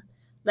down,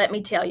 let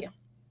me tell you.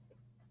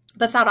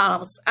 But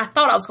I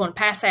thought I was going to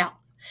pass out.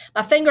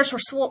 My fingers were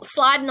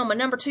sliding on my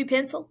No. 2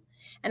 pencil,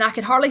 and I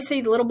could hardly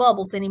see the little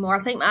bubbles anymore.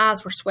 I think my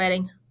eyes were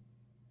sweating.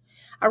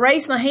 I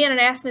raised my hand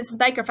and asked Mrs.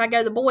 Baker if I'd go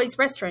to the boys'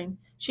 restroom.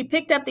 She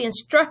picked up the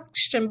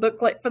instruction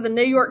booklet for the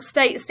New York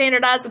State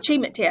Standardized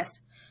Achievement Test.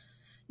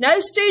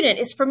 No student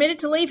is permitted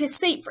to leave his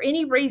seat for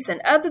any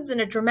reason other than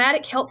a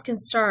dramatic health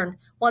concern.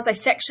 Once a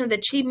section of the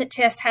achievement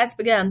test has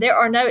begun, there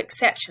are no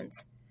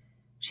exceptions.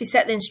 She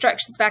set the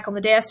instructions back on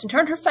the desk and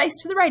turned her face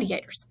to the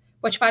radiators,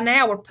 which by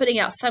now were putting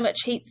out so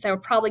much heat that they were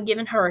probably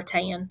giving her a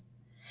tan.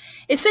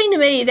 It seemed to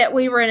me that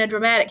we were in a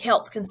dramatic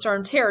health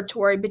concern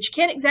territory, but you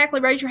can't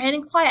exactly raise your hand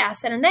in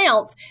class and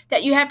announce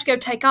that you have to go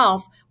take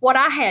off what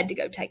I had to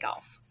go take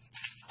off.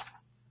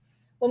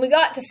 When we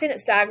got to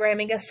sentence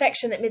diagramming, a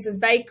section that Mrs.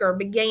 Baker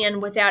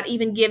began without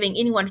even giving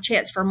anyone a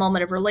chance for a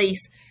moment of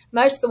release,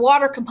 most of the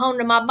water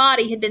component of my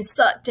body had been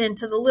sucked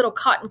into the little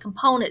cotton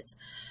components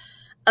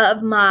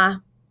of my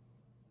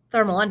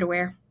thermal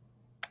underwear.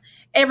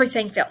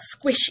 Everything felt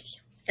squishy,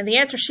 and the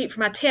answer sheet for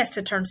my test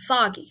had turned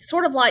soggy,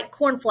 sort of like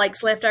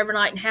cornflakes left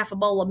overnight in half a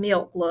bowl of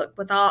milk look,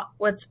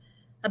 with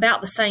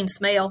about the same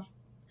smell.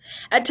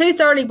 At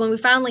 2:30, when we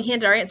finally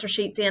handed our answer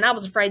sheets in, I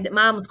was afraid that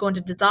mine was going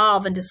to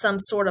dissolve into some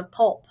sort of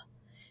pulp.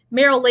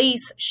 Meryl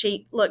Lee's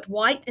sheet looked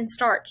white and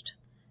starched.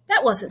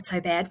 "That wasn't so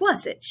bad,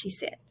 was it?" she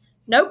said.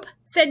 "Nope,"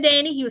 said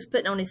Danny. He was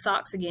putting on his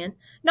socks again.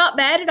 "Not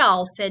bad at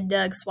all," said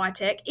Doug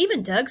Switek.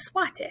 Even Doug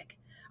Switek.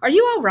 "Are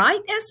you all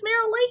right?" asked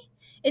Meryl Lee.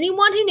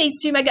 "Anyone who needs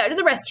to may go to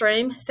the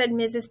restroom," said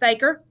Mrs.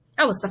 Baker.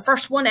 I was the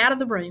first one out of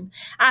the room.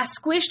 I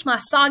squished my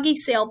soggy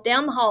self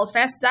down the hall as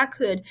fast as I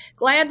could,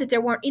 glad that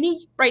there weren't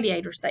any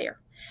radiators there.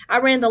 I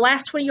ran the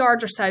last 20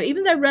 yards or so,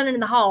 even though running in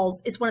the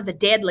halls is one of the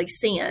deadly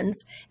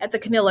sins at the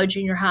Camillo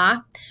Junior High,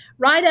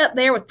 right up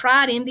there with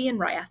pride, envy, and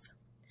wrath.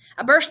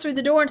 I burst through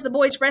the door into the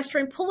boys'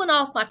 restroom, pulling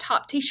off my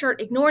top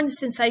T-shirt, ignoring the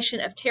sensation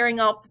of tearing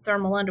off the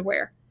thermal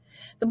underwear.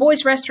 The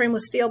boys' restroom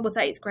was filled with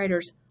 8th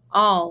graders,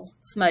 all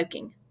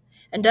smoking.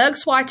 And Doug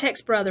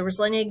Switek's brother was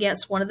leaning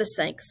against one of the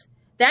sinks.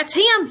 "That's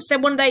him,"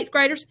 said one of the 8th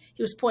graders.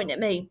 He was pointing at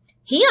me.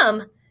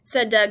 "Him?"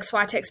 said Doug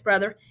Switek's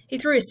brother. He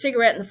threw his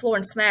cigarette on the floor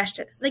and smashed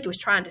it. I think he was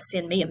trying to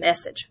send me a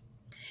message.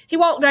 He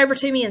walked over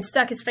to me and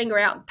stuck his finger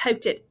out and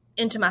poked it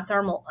into my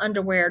thermal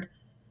underwear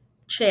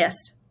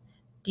chest.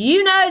 "Do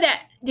you know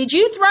that? Did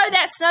you throw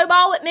that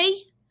snowball at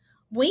me?"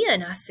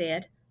 "When?" I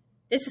said.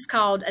 This is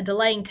called a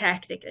delaying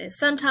tactic, and it's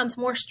sometimes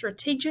more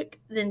strategic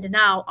than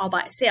denial all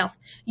by itself.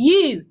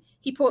 "You!"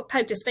 He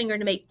poked his finger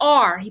into me.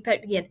 "R," he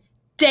poked again.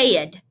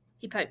 "Dead,"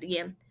 he poked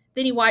again.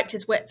 Then he wiped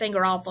his wet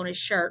finger off on his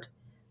shirt.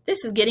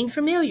 This is getting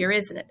familiar,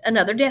 isn't it?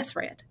 Another death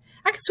threat.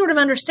 I could sort of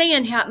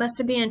understand how it must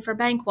have been for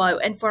Banquo,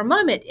 and for a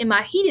moment, in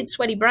my heated,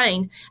 sweaty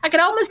brain, I could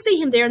almost see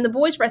him there in the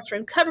boys'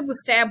 restroom, covered with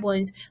stab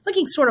wounds,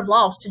 looking sort of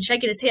lost and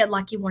shaking his head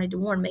like he wanted to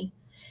warn me.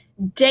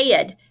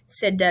 "Dead,"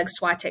 said Doug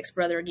Switek's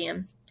brother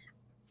again.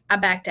 I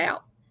backed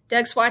out.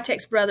 Doug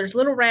Switek's brother's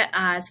little rat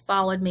eyes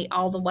followed me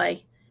all the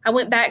way. I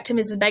went back to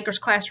Mrs. Baker's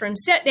classroom,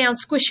 sat down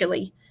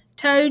squishily.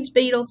 Toads,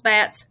 beetles,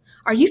 bats.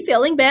 "Are you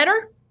feeling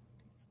better?"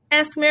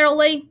 asked Meryl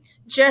Lee.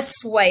 "Just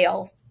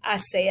swell," I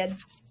said.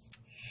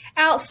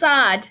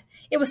 Outside,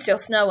 it was still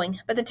snowing,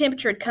 but the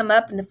temperature had come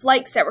up, and the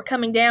flakes that were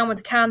coming down were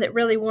the kind that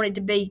really wanted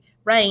to be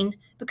rain,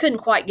 but couldn't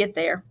quite get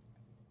there.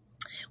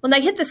 When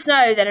they hit the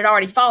snow that had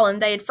already fallen,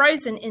 they had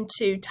frozen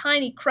into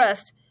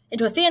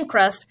a thin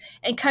crust,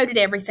 and coated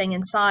everything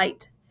in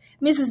sight.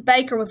 Mrs.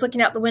 Baker was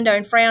looking out the window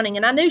and frowning,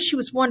 and I knew she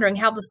was wondering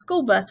how the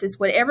school buses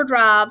would ever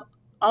drive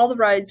all the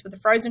roads with the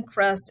frozen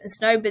crust and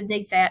snow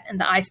beneath that and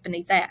the ice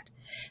beneath that.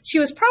 She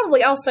was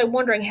probably also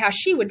wondering how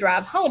she would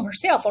drive home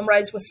herself on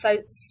roads with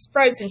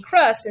frozen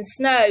crust and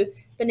snow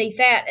beneath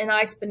that and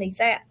ice beneath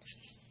that.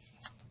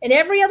 In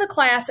every other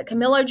class at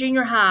Camillo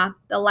Junior High,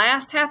 the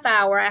last half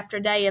hour after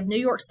a day of New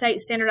York State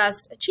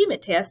Standardized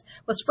Achievement Test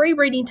was free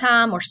reading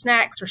time or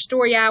snacks or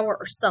story hour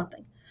or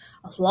something.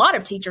 A lot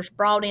of teachers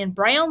brought in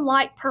brown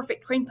light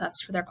perfect cream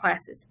puffs for their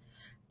classes.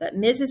 But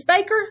Mrs.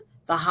 Baker,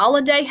 the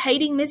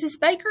holiday-hating Mrs.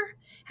 Baker,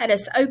 had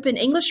us open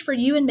English for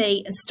You and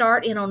Me and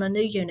start in on a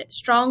new unit,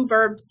 strong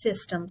verb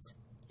systems.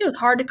 It was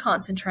hard to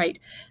concentrate,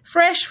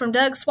 fresh from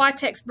Doug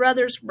Switek's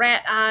brother's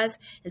rat eyes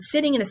and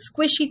sitting in a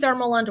squishy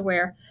thermal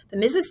underwear. But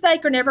Mrs.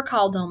 Baker never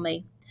called on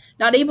me,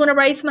 not even when I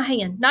raised my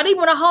hand, not even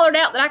when I hollered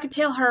out that I could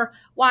tell her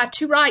why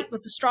to write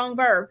was a strong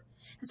verb.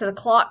 And so the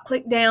clock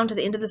clicked down to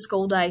the end of the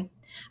school day.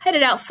 I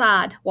headed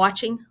outside,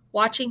 watching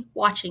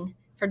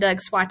for Doug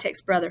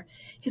Switek's brother,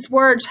 his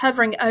words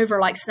hovering over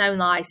like snow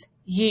and ice.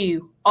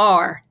 "You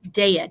are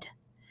dead."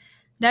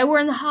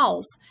 Nowhere in the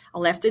halls. I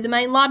left through the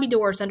main lobby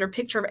doors under a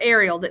picture of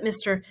Ariel that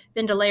Mr.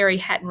 Vendelari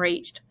hadn't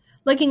reached.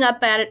 Looking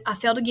up at it, I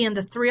felt again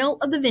the thrill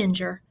of the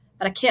Venger,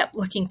 but I kept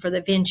looking for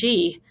the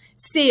Vengee.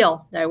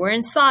 Still, nowhere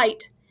in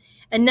sight.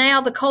 And now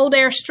the cold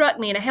air struck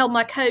me, and I held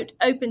my coat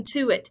open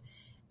to it,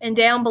 and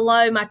down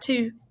below my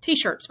 2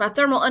 T-shirts. My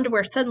thermal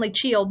underwear suddenly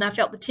chilled, and I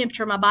felt the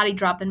temperature of my body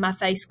drop and my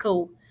face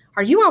cool.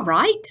 "Are you all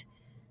right?"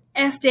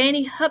 asked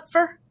Danny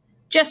Hupfer.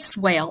 "Just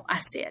swell," I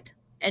said,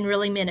 and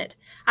really meant it.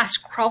 I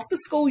crossed the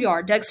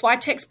schoolyard. Doug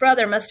Switek's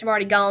brother must have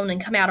already gone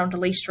and come out onto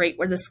Lee Street,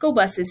 where the school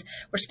buses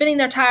were spinning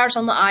their tires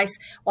on the ice,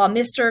 while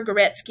Mr.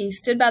 Goretzky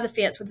stood by the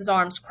fence with his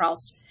arms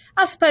crossed.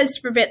 I suppose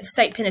to prevent the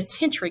state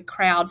penitentiary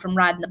crowd from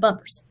riding the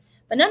bumpers.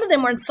 But none of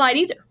them were in sight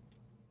either,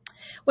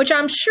 which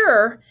I'm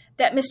sure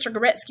that Mr.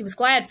 Goretzky was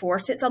glad for,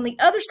 since on the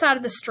other side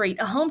of the street,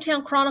 a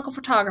hometown Chronicle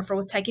photographer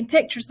was taking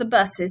pictures of the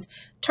buses,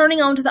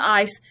 turning onto the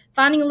ice,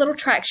 finding a little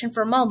traction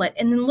for a moment,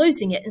 and then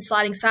losing it and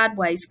sliding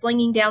sideways,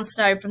 flinging down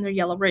snow from their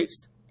yellow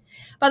roofs.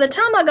 By the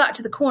time I got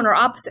to the corner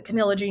opposite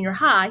Camillo Junior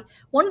High,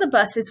 one of the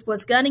buses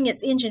was gunning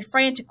its engine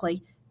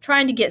frantically,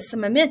 trying to get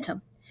some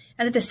momentum,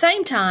 and at the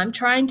same time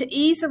trying to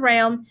ease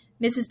around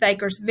Mrs.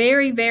 Baker's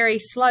very, very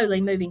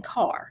slowly moving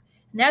car.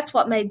 And that's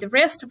what made the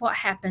rest of what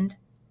happened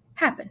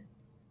happen.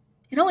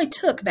 It only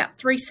took about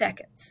 3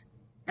 seconds,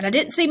 and I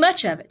didn't see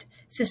much of it,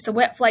 since the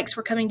wet flakes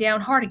were coming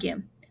down hard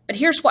again. But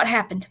here's what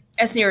happened,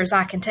 as near as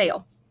I can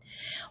tell.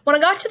 When I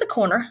got to the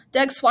corner,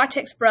 Doug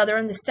Switek's brother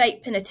and the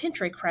state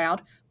penitentiary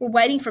crowd were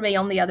waiting for me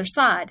on the other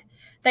side.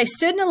 They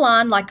stood in a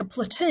line like a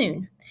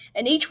platoon,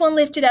 and each one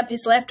lifted up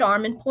his left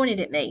arm and pointed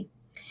at me.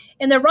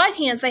 In their right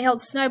hands they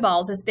held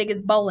snowballs as big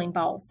as bowling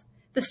balls.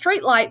 The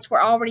street lights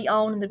were already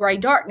on in the gray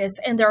darkness,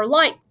 and their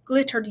light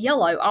glittered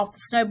yellow off the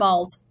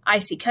snowballs'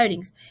 icy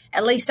coatings.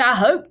 At least I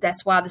hope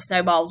that's why the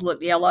snowballs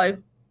looked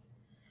yellow.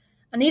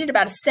 I needed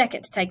about a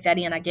second to take that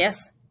in, I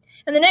guess.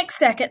 And the next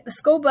second, the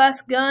school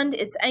bus gunned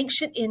its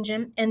ancient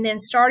engine and then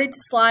started to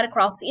slide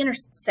across the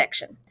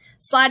intersection.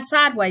 Slide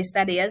sideways,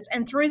 that is,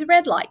 and through the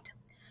red light.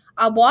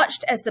 I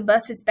watched as the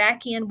bus's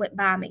back end went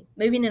by me,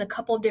 moving in a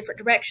couple of different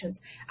directions.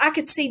 I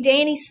could see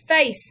Danny's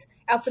face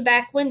out the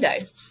back window.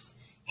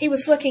 He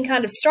was looking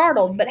kind of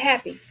startled but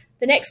happy.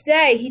 The next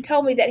day, he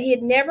told me that he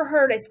had never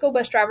heard a school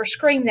bus driver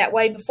scream that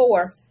way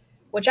before,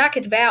 which I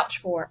could vouch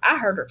for. I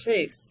heard her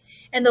too.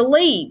 And that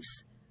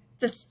leaves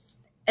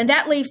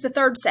the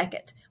third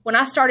second, when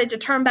I started to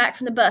turn back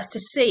from the bus to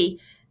see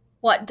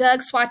what Doug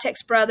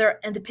Switek's brother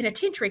and the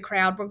penitentiary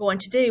crowd were going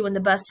to do when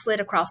the bus slid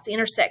across the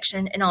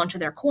intersection and onto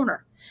their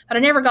corner. But I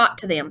never got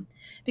to them,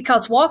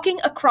 because walking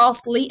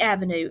across Lee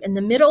Avenue in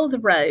the middle of the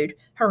road,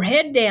 her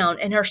head down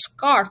and her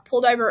scarf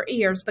pulled over her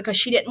ears because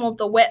she didn't want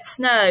the wet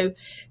snow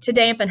to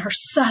dampen her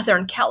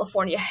Southern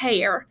California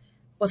hair,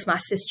 was my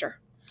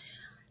sister.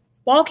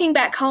 Walking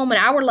back home an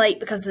hour late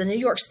because of the New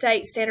York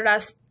State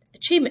Standardized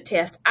Achievement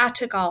Test, I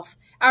took off.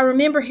 I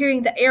remember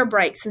hearing the air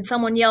brakes and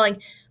someone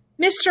yelling,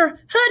 "Mr.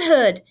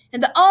 Hood,"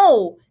 and the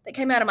 "oh" that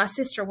came out of my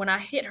sister when I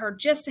hit her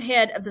just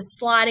ahead of the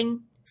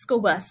sliding school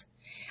bus.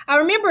 I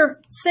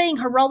remember seeing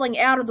her rolling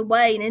out of the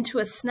way and into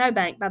a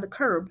snowbank by the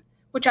curb,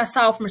 which I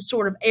saw from a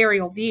sort of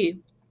aerial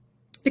view.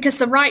 Because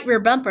the right rear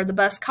bumper of the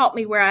bus caught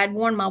me where I had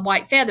worn my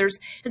white feathers,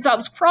 and so I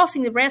was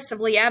crossing the rest of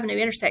Lee Avenue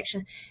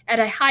intersection at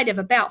a height of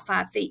about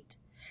 5 feet.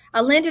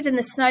 I landed in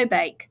the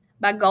snowbank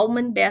by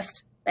Goldman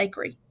Best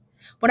Bakery.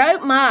 When I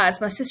opened my eyes,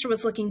 my sister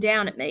was looking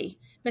down at me.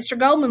 Mr.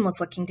 Goldman was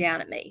looking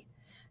down at me.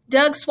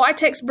 Doug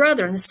Switek's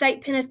brother and the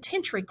state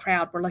penitentiary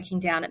crowd were looking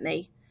down at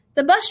me.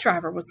 The bus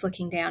driver was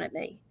looking down at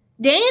me.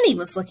 Danny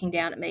was looking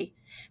down at me.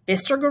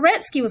 Mr.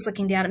 Goretzky was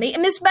looking down at me,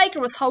 and Miss Baker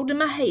was holding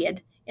my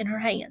head in her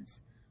hands.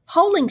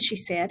 "Holding," she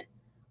said.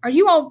 Are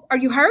you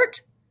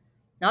hurt?"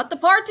 "Not the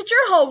part that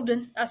you're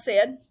holding," I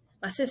said.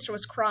 My sister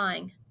was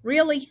crying.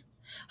 "Really?"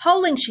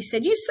 "Holding," she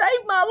said. "You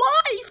saved my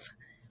life."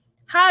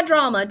 "High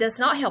drama does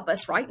not help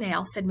us right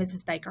now," said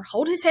Mrs. Baker.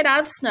 "Hold his head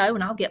out of the snow,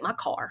 and I'll get my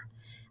car."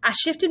 I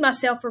shifted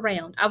myself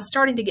around. I was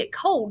starting to get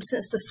cold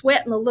since the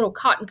sweat in the little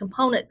cotton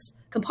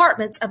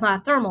compartments of my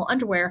thermal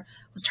underwear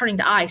was turning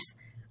to ice.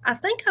 "I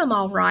think I'm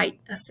all right,"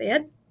 I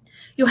said.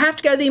 "You'll have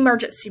to go to the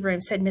emergency room,"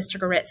 said Mr.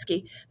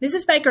 Goretzky.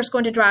 "Mrs. Baker's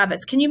going to drive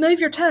us. Can you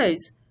move your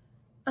toes?"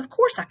 Of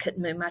course I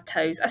couldn't move my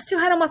toes. I still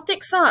had on my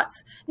thick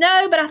socks.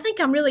 "No, but I think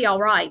I'm really all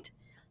right."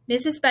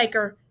 Mrs.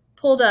 Baker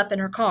pulled up in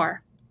her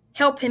car.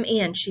 "Help him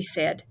in," she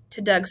said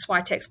to Doug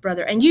Switek's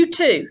brother. "And you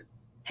too.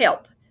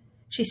 Help,"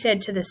 she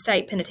said to the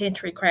state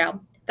penitentiary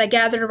crowd. They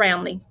gathered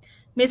around me.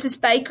 "Mrs.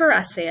 Baker,"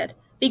 I said.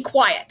 "Be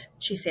quiet,"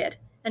 she said.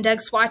 And Doug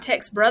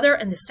Switek's brother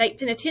and the state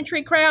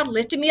penitentiary crowd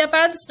lifted me up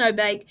out of the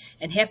snowbank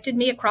and hefted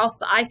me across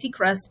the icy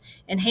crust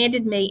and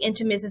handed me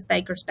into Mrs.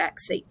 Baker's back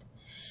seat.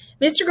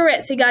 Mr.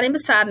 Goretzky got in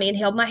beside me and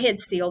held my head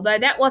still, though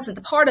that wasn't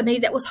the part of me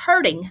that was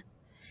hurting.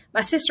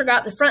 My sister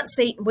got in the front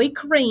seat, and we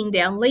careened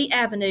down Lee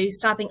Avenue,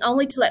 stopping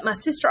only to let my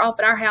sister off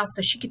at our house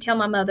so she could tell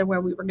my mother where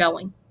we were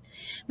going.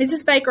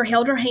 Mrs. Baker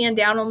held her hand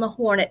down on the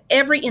horn at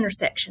every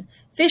intersection,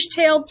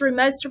 fishtailed through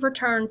most of her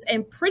turns,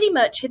 and pretty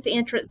much hit the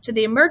entrance to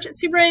the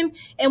emergency room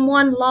in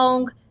one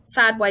long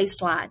sideways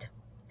slide.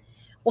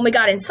 When we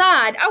got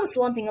inside, I was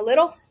limping a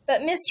little,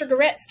 but Mr.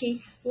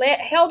 Goretzky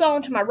held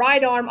on to my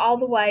right arm all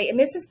the way, and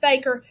Mrs.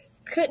 Baker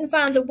couldn't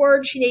find the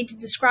words she needed to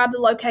describe the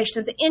location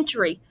of the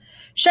entry.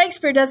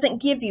 Shakespeare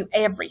doesn't give you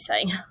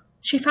everything.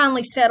 She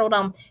finally settled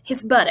on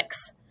his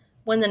buttocks,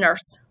 which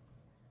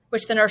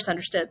the nurse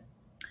understood.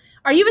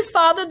 "Are you his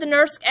father?" the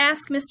nurse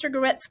asked Mr.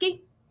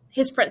 Goretzky.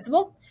 "His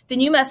principal."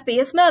 "Then you must be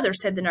his mother,"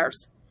 said the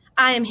nurse.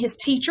 "I am his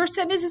teacher,"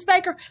 said Mrs.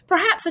 Baker.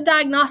 "Perhaps a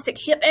diagnostic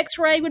hip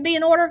x-ray would be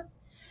in order."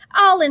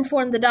 "I'll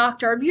inform the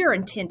doctor of your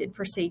intended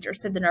procedure,"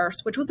 said the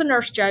nurse, which was a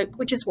nurse joke,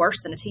 which is worse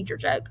than a teacher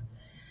joke.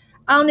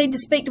 "I'll need to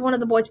speak to one of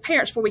the boys'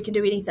 parents before we can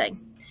do anything."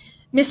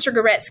 Mr.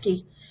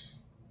 Goretzky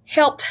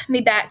helped me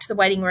back to the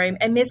waiting room,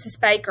 and Mrs.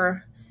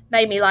 Baker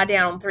made me lie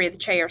down on 3 of the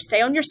chairs. "Stay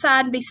on your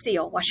side and be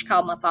still," while she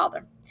called my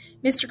father.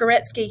 Mr.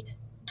 Goretzky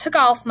took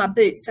off my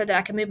boots so that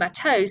I could move my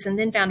toes, and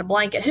then found a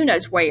blanket, who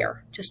knows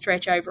where, to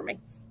stretch over me.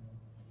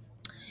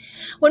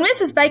 When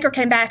Mrs. Baker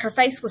came back, her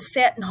face was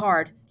set and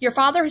hard. "Your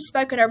father has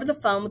spoken over the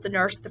phone with the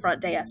nurse at the front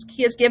desk.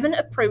 He has given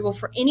approval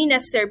for any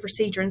necessary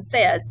procedure and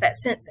says that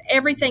since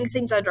everything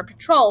seems under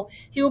control,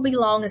 he will be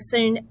along as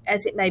soon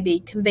as it may be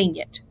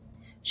convenient."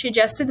 She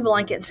adjusted the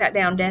blanket and sat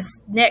down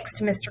next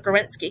to Mr.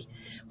 Goretzky.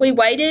 We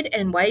waited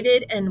and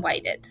waited and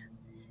waited.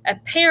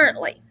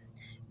 Apparently,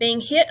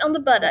 being hit on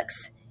the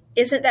buttocks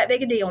isn't that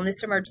big a deal in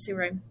this emergency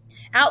room.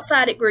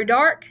 Outside it grew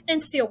dark,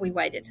 and still we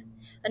waited.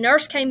 A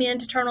nurse came in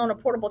to turn on a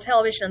portable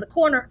television in the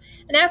corner,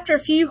 and after a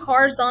few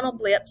horizontal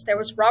blips, there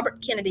was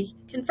Robert Kennedy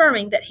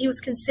confirming that he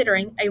was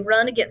considering a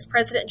run against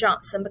President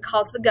Johnson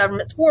because of the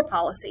government's war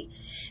policy.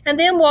 And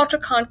then Walter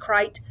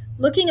Cronkite,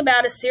 looking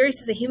about as serious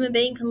as a human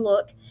being can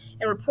look,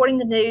 and reporting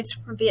the news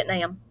from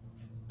Vietnam.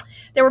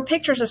 There were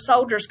pictures of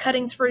soldiers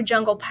cutting through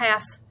jungle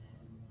paths.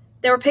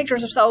 There were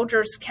pictures of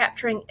soldiers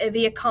capturing a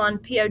Vietcong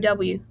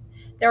POW.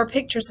 There were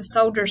pictures of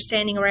soldiers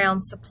standing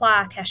around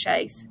supply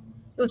caches.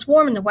 It was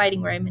warm in the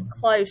waiting room and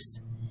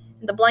close,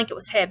 and the blanket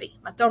was heavy.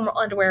 My thermal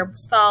underwear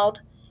was thawed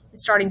and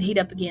starting to heat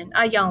up again.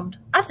 I yawned.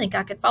 I think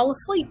I could fall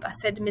asleep, I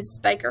said to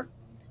Mrs. Baker,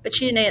 but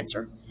she didn't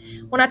answer.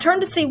 When I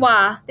turned to see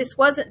why, this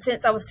wasn't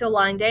since I was still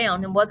lying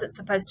down and wasn't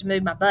supposed to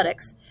move my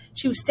buttocks.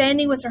 She was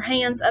standing with her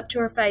hands up to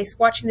her face,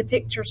 watching the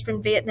pictures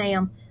from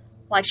Vietnam,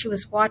 like she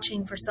was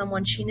watching for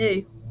someone she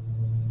knew.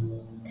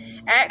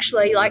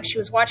 Actually, like she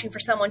was watching for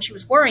someone she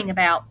was worrying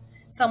about,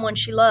 someone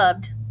she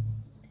loved.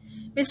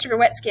 Mr.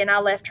 Goretzky and I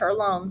left her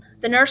alone.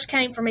 The nurse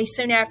came for me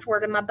soon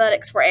afterward, and my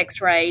buttocks were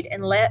x-rayed,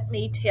 and let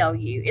me tell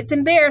you, it's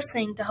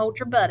embarrassing to hold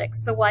your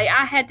buttocks the way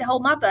I had to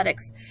hold my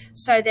buttocks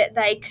so that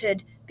they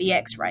could be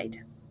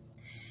x-rayed.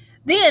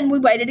 Then we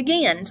waited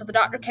again until the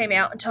doctor came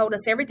out and told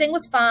us everything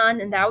was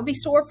fine and that I would be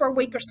sore for a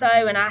week or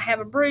so, and I have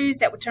a bruise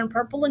that would turn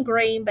purple and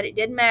green, but it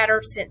didn't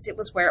matter since it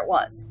was where it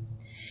was.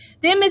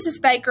 Then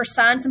Mrs. Baker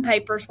signed some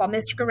papers while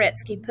Mr.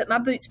 Goretzky put my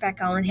boots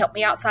back on and helped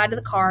me outside of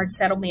the car and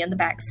settled me in the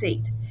back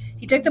seat.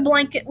 He took the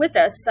blanket with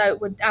us so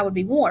I would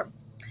be warm.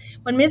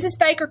 When Mrs.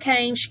 Baker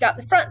came, he got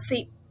the front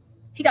seat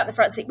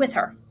with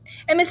her,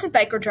 and Mrs.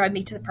 Baker drove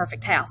me to the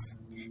perfect house.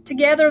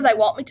 Together they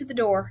walked me to the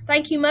door.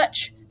 "Thank you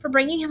much for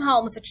bringing him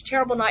home on such a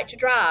terrible night to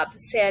drive,"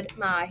 said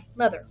my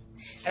mother,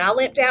 and I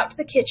limped out to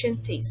the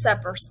kitchen to eat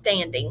supper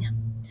standing.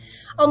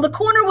 On the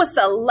corner was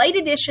the late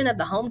edition of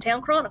the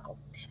Hometown Chronicle,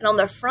 and on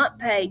the front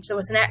page there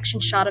was an action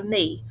shot of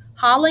me,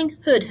 hauling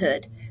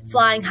Hood,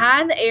 flying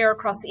high in the air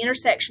across the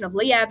intersection of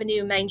Lee Avenue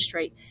and Main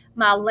Street,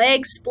 my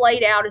legs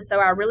splayed out as though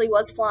I really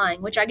was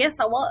flying, which I guess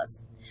I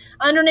was.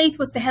 Underneath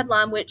was the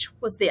headline, which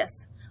was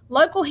this: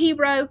 "Local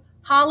hero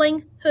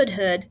hauling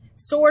Hood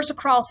soars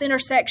across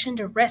intersection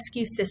to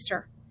rescue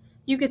sister."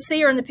 You could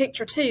see her in the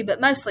picture too,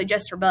 but mostly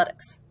just her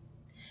buttocks.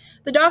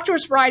 The doctor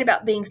was right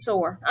about being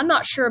sore. I'm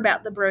not sure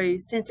about the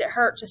bruise, since it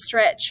hurt to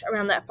stretch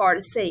around that far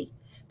to see.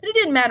 But it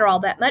didn't matter all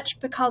that much,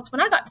 because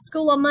when I got to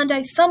school on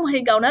Monday, someone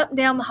had gone up and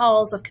down the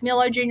halls of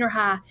Camillo Junior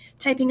High,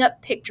 taping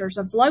up pictures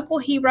of local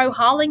hero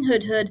hauling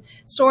Hood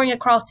soaring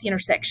across the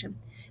intersection.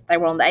 They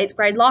were on the 8th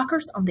grade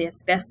lockers, on the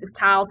asbestos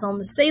tiles on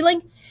the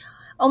ceiling,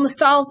 on the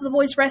stalls of the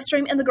boys'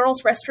 restroom and the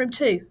girls' restroom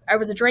too,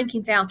 over the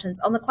drinking fountains,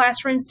 on the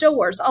classrooms'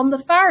 doors, on the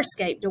fire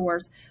escape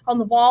doors, on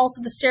the walls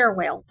of the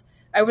stairwells,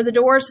 over the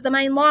doors of the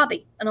main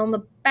lobby, and on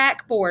the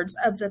backboards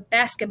of the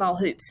basketball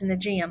hoops in the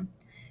gym.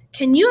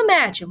 Can you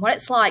imagine what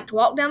it's like to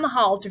walk down the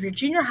halls of your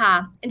junior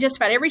high and just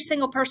about every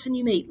single person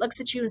you meet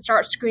looks at you and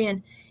starts to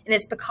grin, and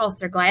it's because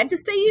they're glad to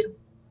see you?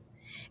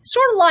 It's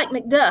sort of like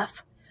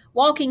Macduff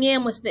walking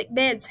in with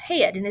Macbeth's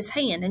head in his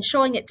hand and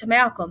showing it to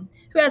Malcolm,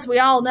 who, as we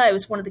all know,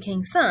 is one of the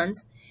king's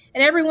sons,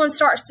 and everyone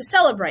starts to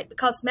celebrate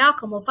because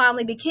Malcolm will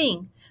finally be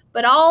king.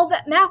 But all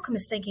that Malcolm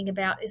is thinking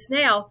about is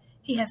now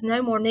he has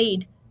no more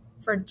need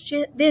for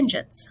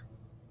vengeance.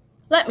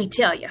 Let me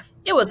tell you,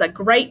 it was a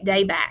great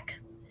day back.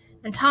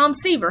 And Tom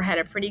Seaver had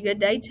a pretty good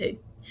day, too.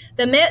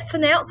 The Mets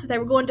announced that they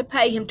were going to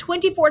pay him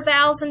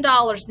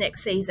 $24,000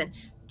 next season,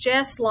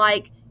 just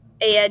like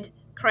Ed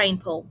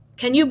Kranepool.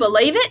 Can you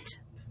believe it?